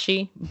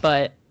wishy-washy,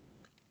 but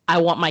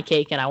I want my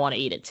cake and I want to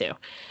eat it too.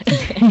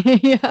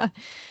 Yeah.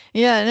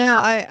 Yeah, no,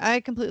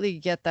 I completely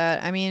get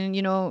that. I mean,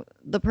 you know,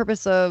 the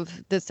purpose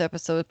of this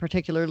episode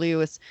particularly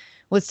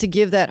was to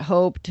give that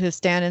hope, to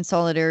stand in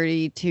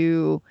solidarity,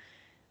 to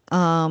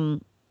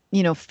um,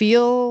 you know,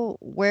 feel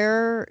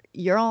where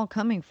you're all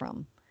coming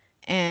from.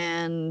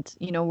 And,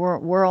 you know,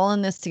 we're all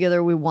in this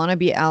together. We want to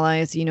be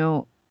allies, you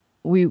know,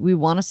 we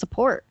want to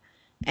support.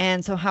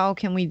 And so how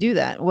can we do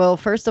that? Well,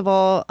 first of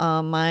all,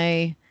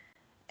 my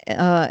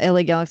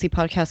LA Galaxy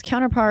podcast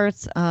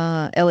counterparts,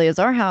 LA is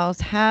Our House,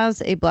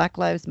 has a Black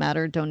Lives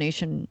Matter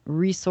donation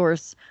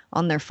resource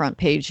on their front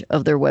page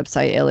of their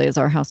website,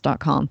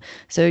 laisourhouse.com.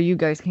 So you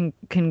guys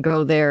can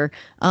go there.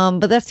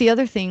 But that's the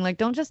other thing. Like,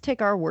 don't just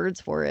take our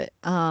words for it.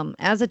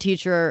 As a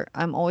teacher,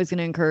 I'm always going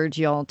to encourage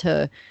y'all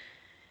to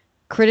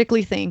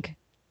critically think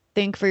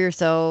for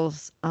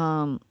yourselves.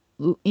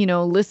 You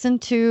know, listen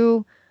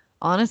to.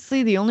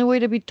 Honestly, the only way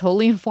to be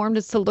totally informed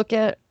is to look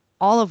at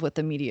all of what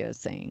the media is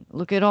saying.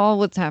 Look at all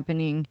what's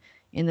happening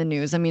in the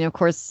news. I mean, of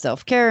course,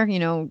 self-care, you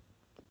know,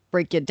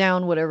 break it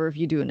down, whatever, if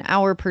you do an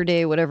hour per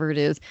day, whatever it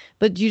is.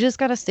 But you just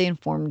got to stay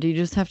informed. You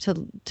just have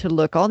to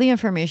look. All the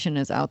information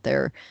is out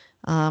there.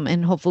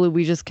 And hopefully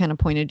we just kind of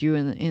pointed you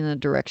in a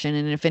direction.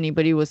 And if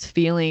anybody was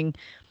feeling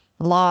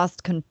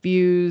lost,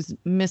 confused,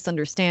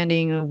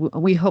 misunderstanding,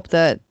 we hope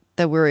that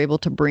we're able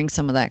to bring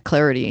some of that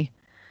clarity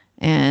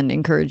and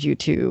encourage you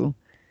to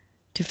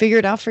figure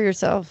it out for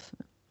yourself.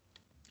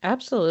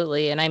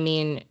 Absolutely. And I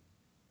mean,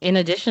 in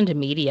addition to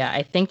media,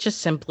 I think just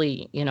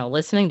simply, you know,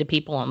 listening to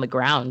people on the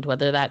ground,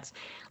 whether that's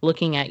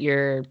looking at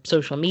your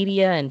social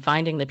media and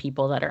finding the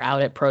people that are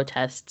out at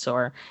protests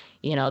or,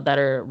 you know, that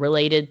are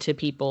related to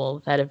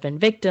people that have been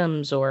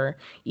victims, or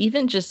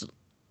even just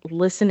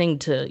listening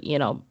to, you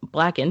know,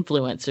 Black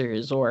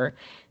influencers or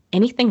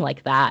anything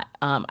like that.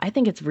 I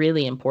think it's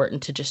really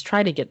important to just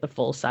try to get the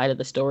full side of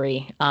the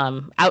story,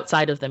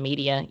 outside of the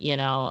media. You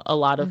know, a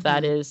lot of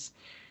that Mm-hmm.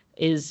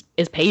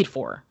 is paid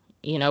for.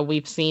 You know,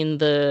 we've seen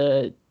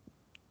the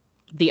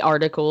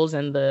articles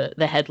and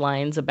the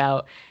headlines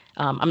about,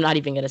 I'm not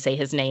even going to say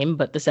his name,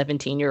 but the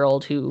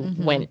 17-year-old who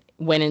Mm-hmm.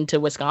 went into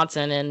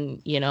Wisconsin and,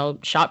 you know,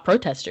 shot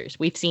protesters.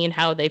 We've seen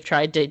how they've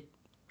tried to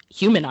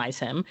humanize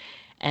him,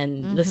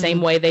 and the same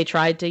Mm-hmm. way they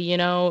tried to, you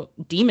know,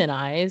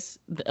 demonize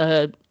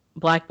a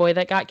Black boy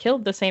that got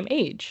killed the same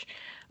age.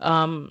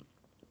 Um,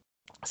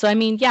 so I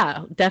mean,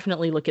 yeah,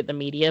 definitely look at the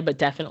media, but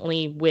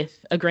definitely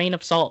with a grain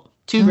of salt,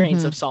 2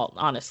 grains Mm-hmm. of salt,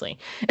 honestly.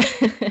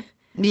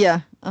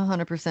 Yeah,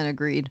 100%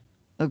 agreed.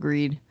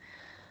 Agreed.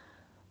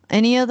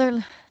 Any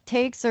other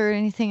takes or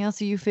anything else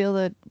that you feel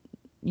that,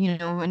 you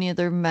know, any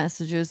other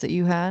messages that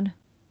you had?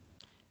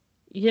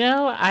 You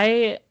know,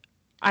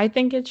 I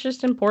think it's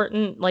just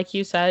important, like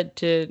you said,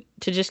 to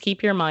just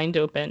keep your mind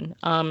open.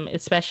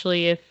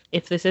 Especially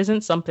if this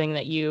isn't something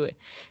that you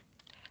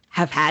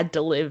have had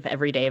to live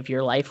every day of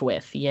your life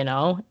with, you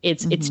know?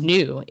 It's Mm-hmm.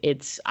 new.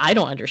 It's I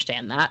don't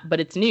understand that, but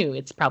it's new.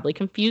 It's probably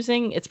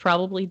confusing, it's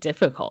probably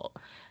difficult.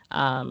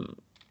 Um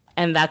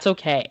and that's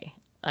okay.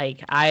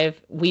 Like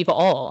we've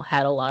all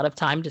had a lot of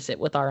time to sit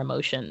with our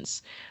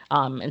emotions,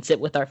 and sit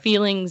with our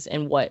feelings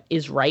and what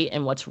is right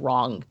and what's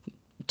wrong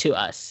to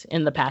us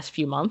in the past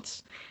few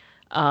months.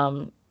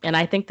 And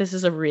I think this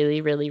is a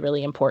really, really,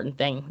 really important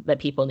thing that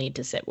people need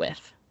to sit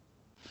with.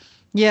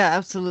 Yeah,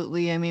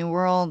 absolutely. I mean,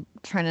 we're all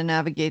trying to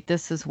navigate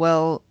this as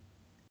well.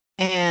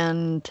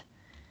 And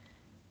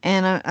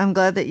I'm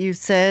glad that you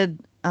said,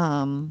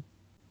 to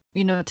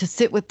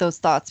sit with those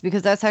thoughts,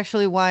 because that's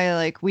actually why,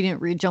 like, we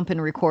didn't jump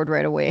and record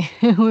right away.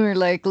 We were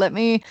like, let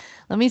me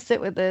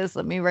sit with this.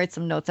 Let me write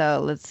some notes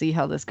out. Let's see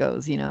how this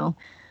goes.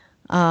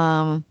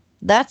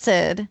 That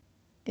said,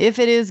 if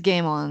it is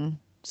game on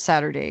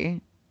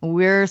Saturday,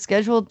 we're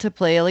scheduled to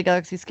play, LA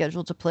Galaxy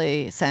scheduled to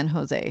play San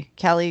Jose,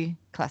 Cali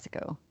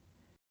Classico.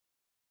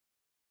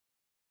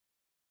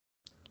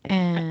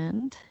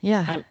 And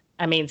yeah.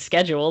 I mean,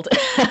 scheduled.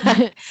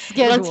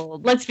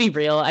 Scheduled. Let's be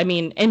real. I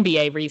mean,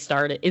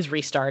 NBA is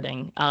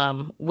restarting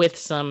with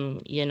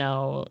some,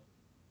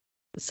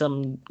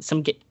 some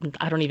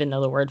I don't even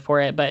know the word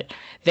for it, but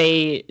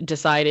they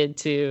decided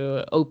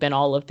to open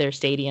all of their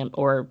stadium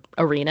or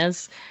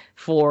arenas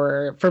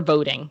for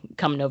voting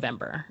come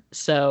November.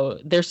 So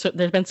there's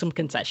been some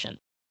concessions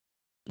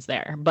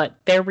there, but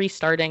they're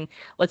restarting.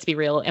 Let's be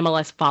real.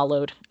 MLS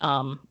followed,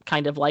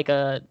 kind of like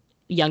a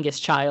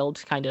youngest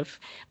child, kind of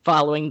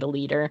following the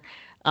leader.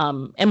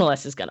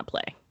 MLS is gonna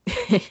play.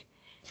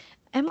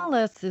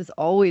 MLS is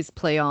always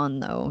play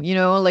on, though.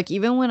 Like,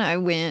 even when I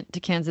went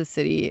to Kansas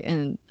City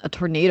and a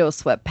tornado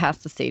swept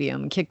past the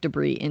stadium, kicked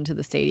debris into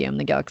the stadium,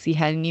 the Galaxy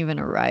hadn't even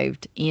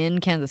arrived in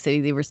Kansas City.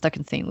 They were stuck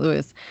in St.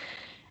 Louis.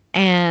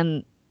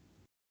 And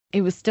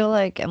it was still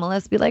like,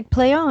 MLS be like,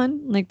 play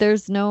on. Like,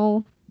 there's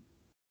no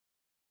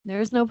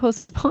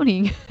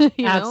postponing.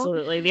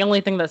 Absolutely. The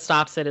only thing that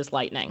stops it is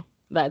lightning.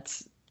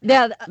 That's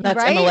right?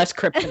 MLS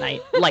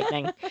kryptonite,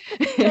 lightning.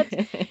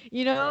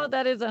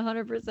 That is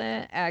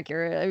 100%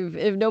 accurate.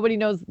 If nobody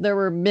knows, there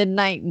were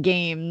midnight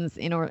games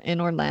in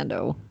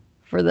Orlando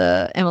for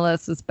the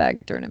MLS's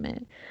back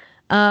tournament.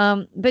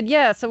 But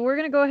yeah, so we're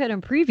gonna go ahead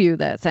and preview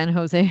that San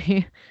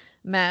Jose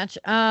match.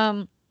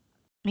 San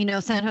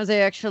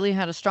Jose actually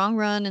had a strong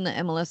run in the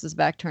MLS's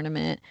back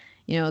tournament.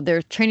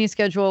 Their training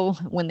schedule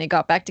when they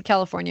got back to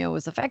California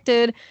was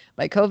affected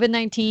by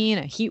COVID-19,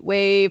 a heat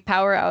wave,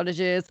 power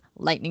outages,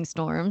 lightning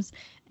storms,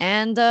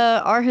 and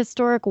our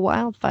historic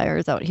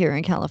wildfires out here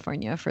in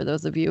California, for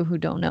those of you who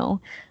don't know.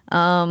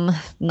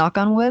 Knock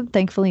on wood,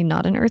 thankfully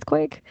not an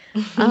earthquake.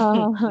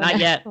 Not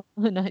yet.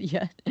 Not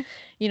yet.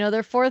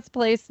 They're fourth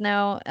place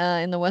now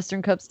in the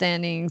Western Cup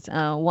standings.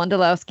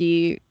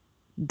 Wondolowski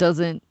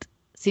doesn't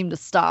seem to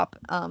stop.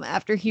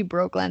 After he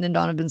broke Landon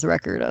Donovan's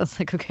record, I was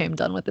like, okay, I'm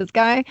done with this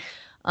guy.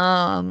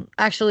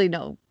 Actually,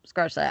 no,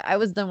 scratch that. I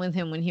was done with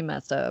him when he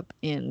messed up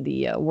in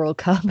the World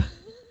Cup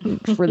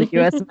for the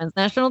U.S. men's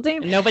national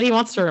team. Nobody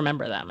wants to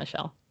remember that,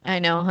 Michelle. I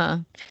know, huh?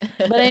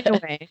 But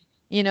anyway,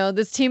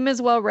 this team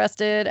is well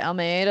rested.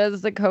 Almeida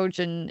is the coach,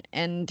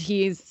 and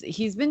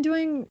he's been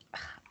doing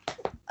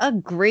a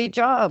great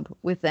job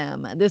with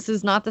them. This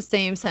is not the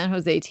same San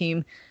Jose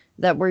team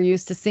that we're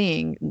used to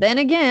seeing. Then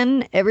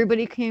again,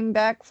 everybody came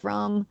back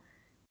from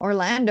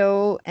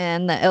Orlando,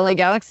 and the LA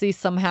Galaxy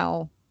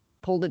somehow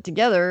pulled it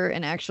together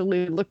and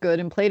actually looked good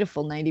and played a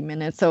full 90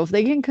 minutes. So if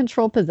they can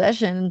control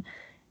possession,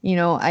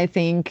 I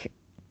think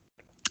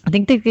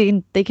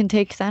they can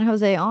take San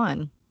Jose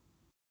on.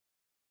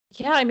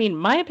 Yeah, I mean,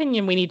 my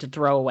opinion, we need to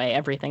throw away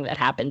everything that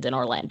happened in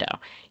Orlando.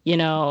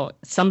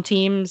 Some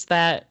teams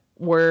that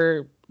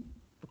were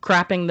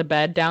crapping the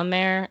bed down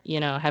there,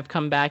 have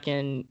come back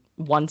and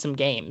won some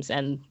games,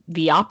 and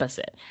the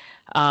opposite.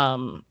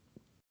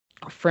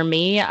 For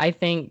me, I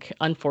think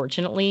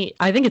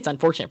it's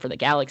unfortunate for the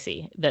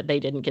Galaxy that they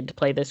didn't get to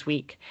play this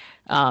week,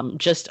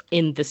 just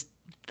in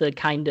the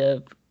kind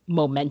of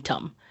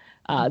momentum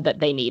that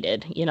they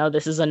needed.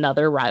 This is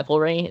another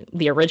rivalry,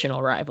 the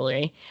original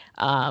rivalry.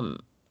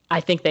 I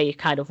think they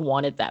kind of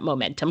wanted that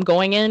momentum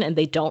going in, and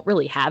they don't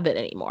really have it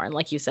anymore. And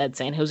like you said,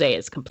 San Jose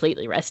is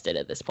completely rested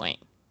at this point.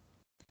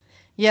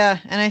 Yeah,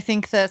 and I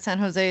think that San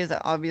Jose is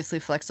obviously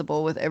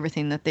flexible with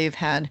everything that they've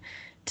had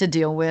to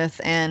deal with,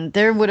 and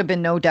there would have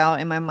been no doubt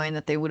in my mind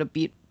that they would have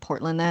beat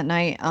Portland that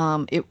night.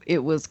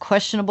 It was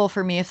questionable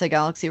for me if the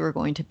Galaxy were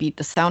going to beat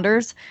the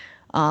Sounders.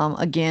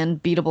 Again,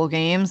 beatable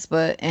games,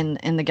 but and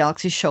the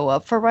Galaxy show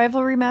up for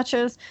rivalry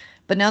matches.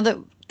 But now that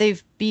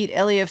they've beat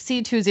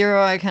LAFC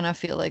 2-0, I kind of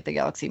feel like the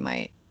Galaxy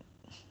might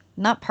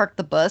not park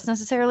the bus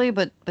necessarily,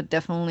 but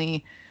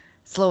definitely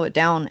slow it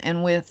down.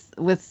 And with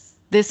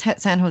this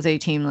San Jose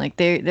team, like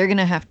they're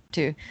gonna have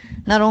to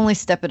not only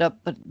step it up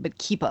but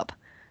keep up,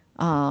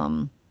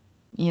 and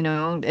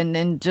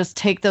then just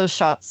take those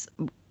shots.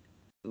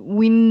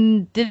 We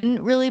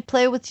didn't really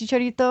play with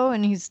Chicharito,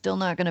 and he's still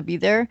not gonna be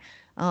there.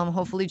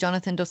 Hopefully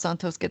Jonathan Dos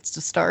Santos gets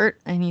to start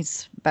and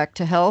he's back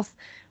to health.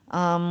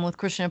 With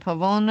Christian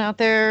Pavon out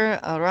there,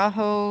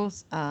 Araujo,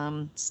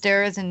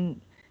 Steres and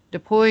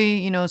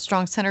Dupuy,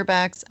 strong center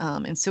backs,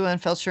 and Sua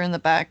and Felcher in the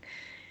back.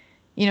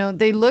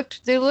 They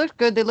looked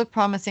good. They looked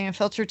promising. And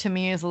Felcher to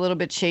me is a little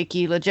bit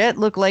shaky. Lletget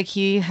looked like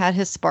he had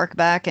his spark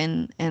back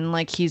and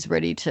like he's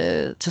ready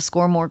to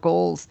score more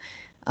goals.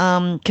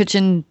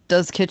 Kitchen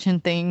does kitchen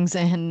things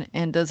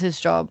and does his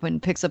job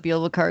and picks up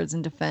yellow cards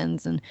and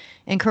defends. And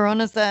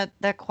Corona's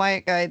that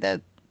quiet guy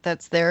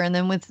that's there. And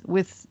then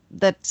with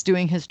that's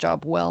doing his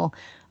job well.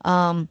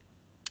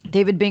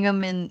 David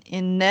Bingham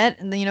in net,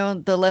 and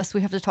the less we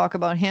have to talk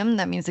about him,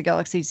 that means the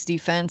Galaxy's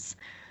defense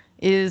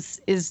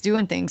is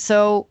doing things.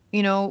 So,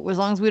 as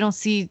long as we don't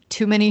see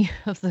too many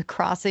of the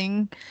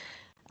crossing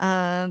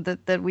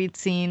that we'd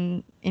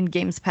seen in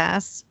games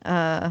past,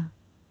 I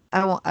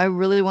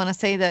really want to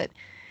say that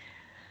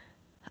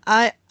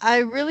I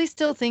really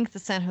still think that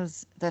San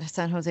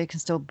Jose can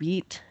still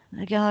beat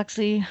the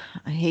Galaxy.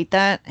 I hate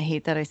that.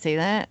 I say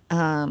that.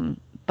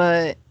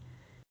 But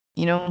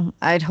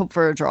I'd hope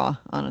for a draw,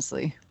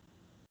 honestly.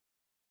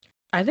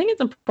 I think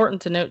it's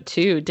important to note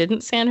too.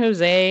 Didn't San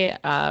Jose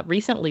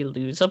recently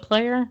lose a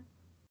player?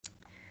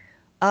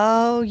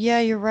 Oh yeah,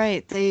 you're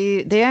right.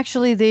 They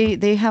actually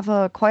they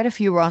have quite a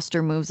few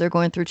roster moves. They're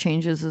going through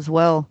changes as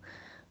well.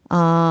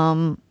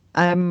 I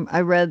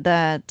read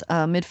that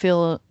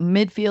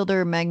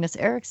midfielder Magnus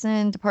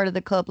Eriksson departed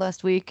the club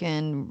last week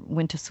and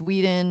went to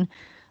Sweden.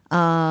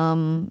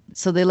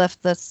 So they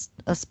left a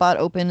spot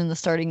open in the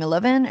starting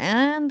 11,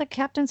 and the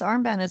captain's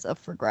armband is up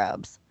for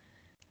grabs.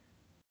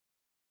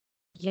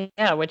 Yeah,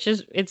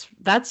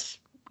 that's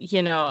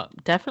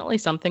definitely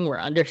something we're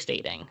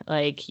understating.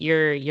 Like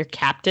your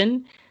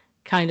captain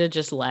kind of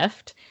just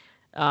left.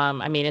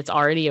 I mean, it's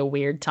already a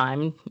weird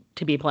time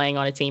to be playing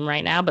on a team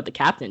right now, but the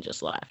captain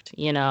just left.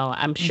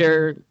 I'm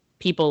sure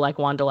people like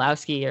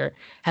Wondolowski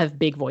have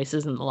big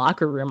voices in the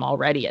locker room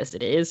already as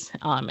it is.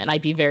 And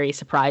I'd be very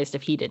surprised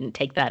if he didn't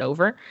take that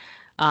over.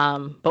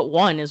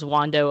 But is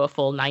Wondo a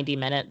full 90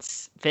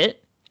 minutes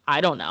fit?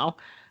 I don't know.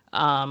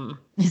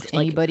 Is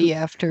anybody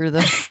after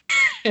the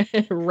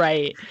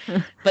right.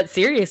 But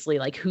seriously,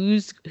 like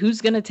who's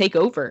going to take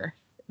over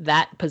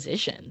that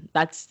position?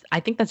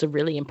 I think that's a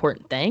really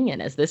important thing.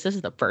 And as this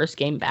is the first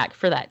game back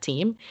for that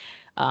team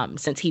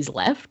since he's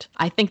left,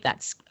 I think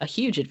that's a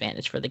huge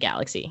advantage for the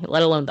Galaxy,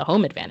 let alone the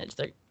home advantage.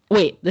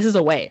 Wait, this is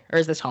away or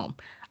is this home?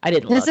 I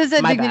didn't look. This is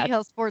at Dignity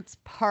Health Sports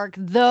Park,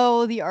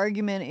 though the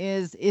argument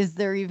is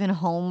there even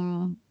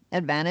home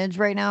advantage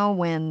right now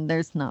when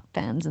there's not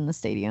fans in the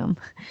stadium?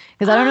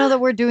 Because I don't know that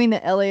we're doing the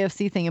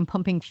LAFC thing and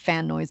pumping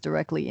fan noise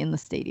directly in the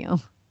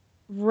stadium.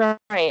 Right.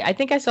 I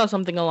think I saw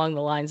something along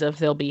the lines of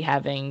they'll be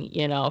having,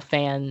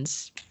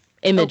 fans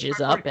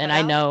images up, and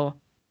I know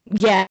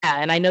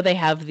they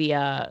have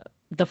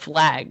the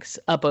flags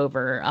up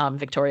over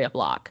Victoria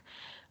Block.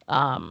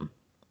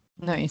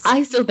 Nice.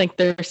 I still think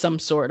there's some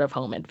sort of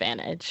home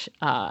advantage.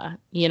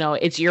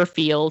 It's your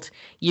field.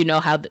 You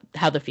know how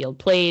the field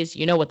plays.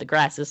 You know what the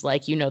grass is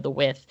like. You know the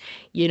width.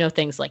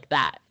 Things like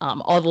that.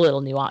 All the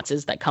little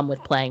nuances that come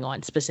with playing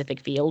on specific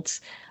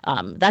fields.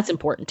 That's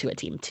important to a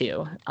team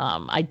too.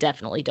 I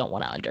definitely don't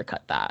want to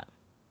undercut that.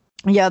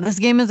 Yeah, this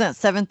game is at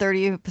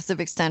 7:30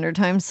 Pacific Standard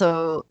Time,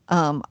 so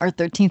our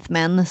 13th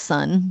man, the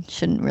sun,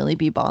 shouldn't really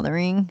be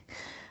bothering.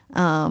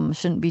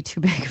 Shouldn't be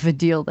too big of a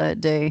deal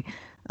that day.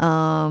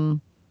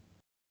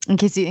 In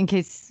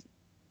case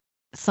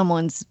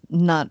someone's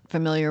not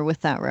familiar with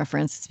that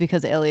reference, it's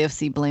because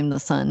LAFC blamed the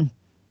sun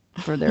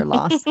for their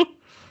loss.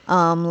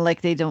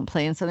 Like they don't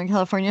play in Southern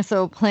California.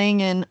 So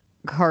playing in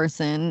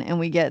Carson and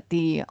we get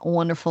the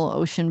wonderful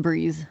ocean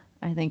breeze,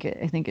 I think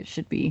it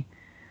should be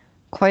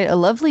quite a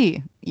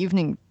lovely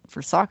evening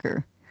for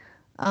soccer.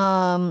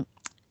 Will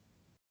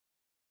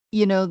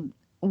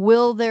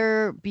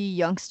there be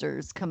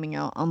youngsters coming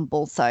out on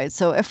both sides?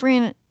 So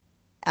Efrain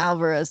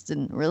Alvarez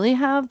didn't really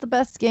have the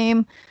best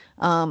game.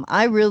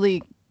 I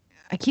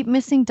keep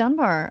missing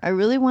Dunbar. I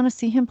really want to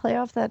see him play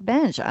off that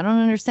bench. I don't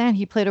understand.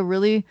 He played a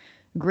really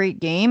great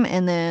game,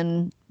 and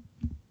then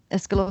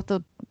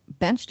Escalotto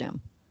benched him.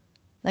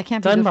 That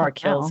can't be good. Dunbar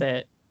kills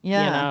it.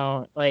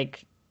 Yeah.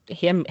 Like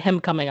him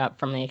coming up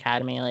from the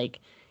academy, like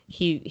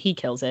he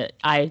kills it.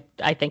 I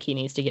think he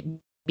needs to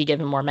be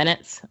given more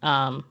minutes.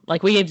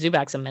 Like we gave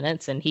Zubac some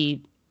minutes, and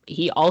he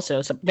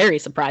also, very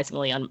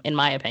surprisingly, in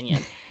my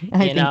opinion,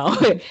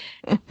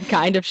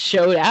 kind of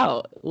showed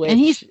out. And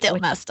he still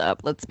messed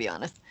up. Let's be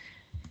honest.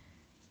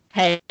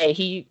 Hey,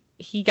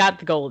 he got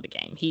the goal of the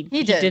game. He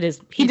did his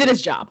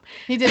job.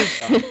 He did his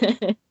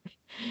job.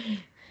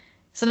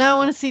 So now I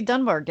want to see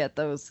Dunbar get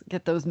those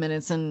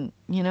minutes, and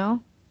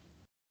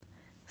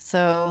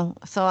So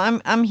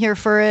I'm here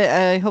for it.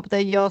 I hope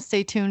that y'all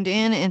stay tuned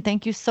in, and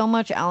thank you so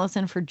much,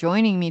 Allison, for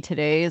joining me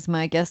today as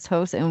my guest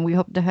host, and we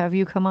hope to have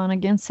you come on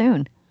again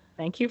soon.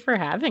 Thank you for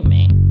having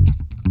me.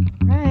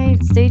 All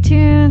right, stay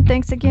tuned.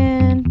 Thanks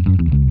again.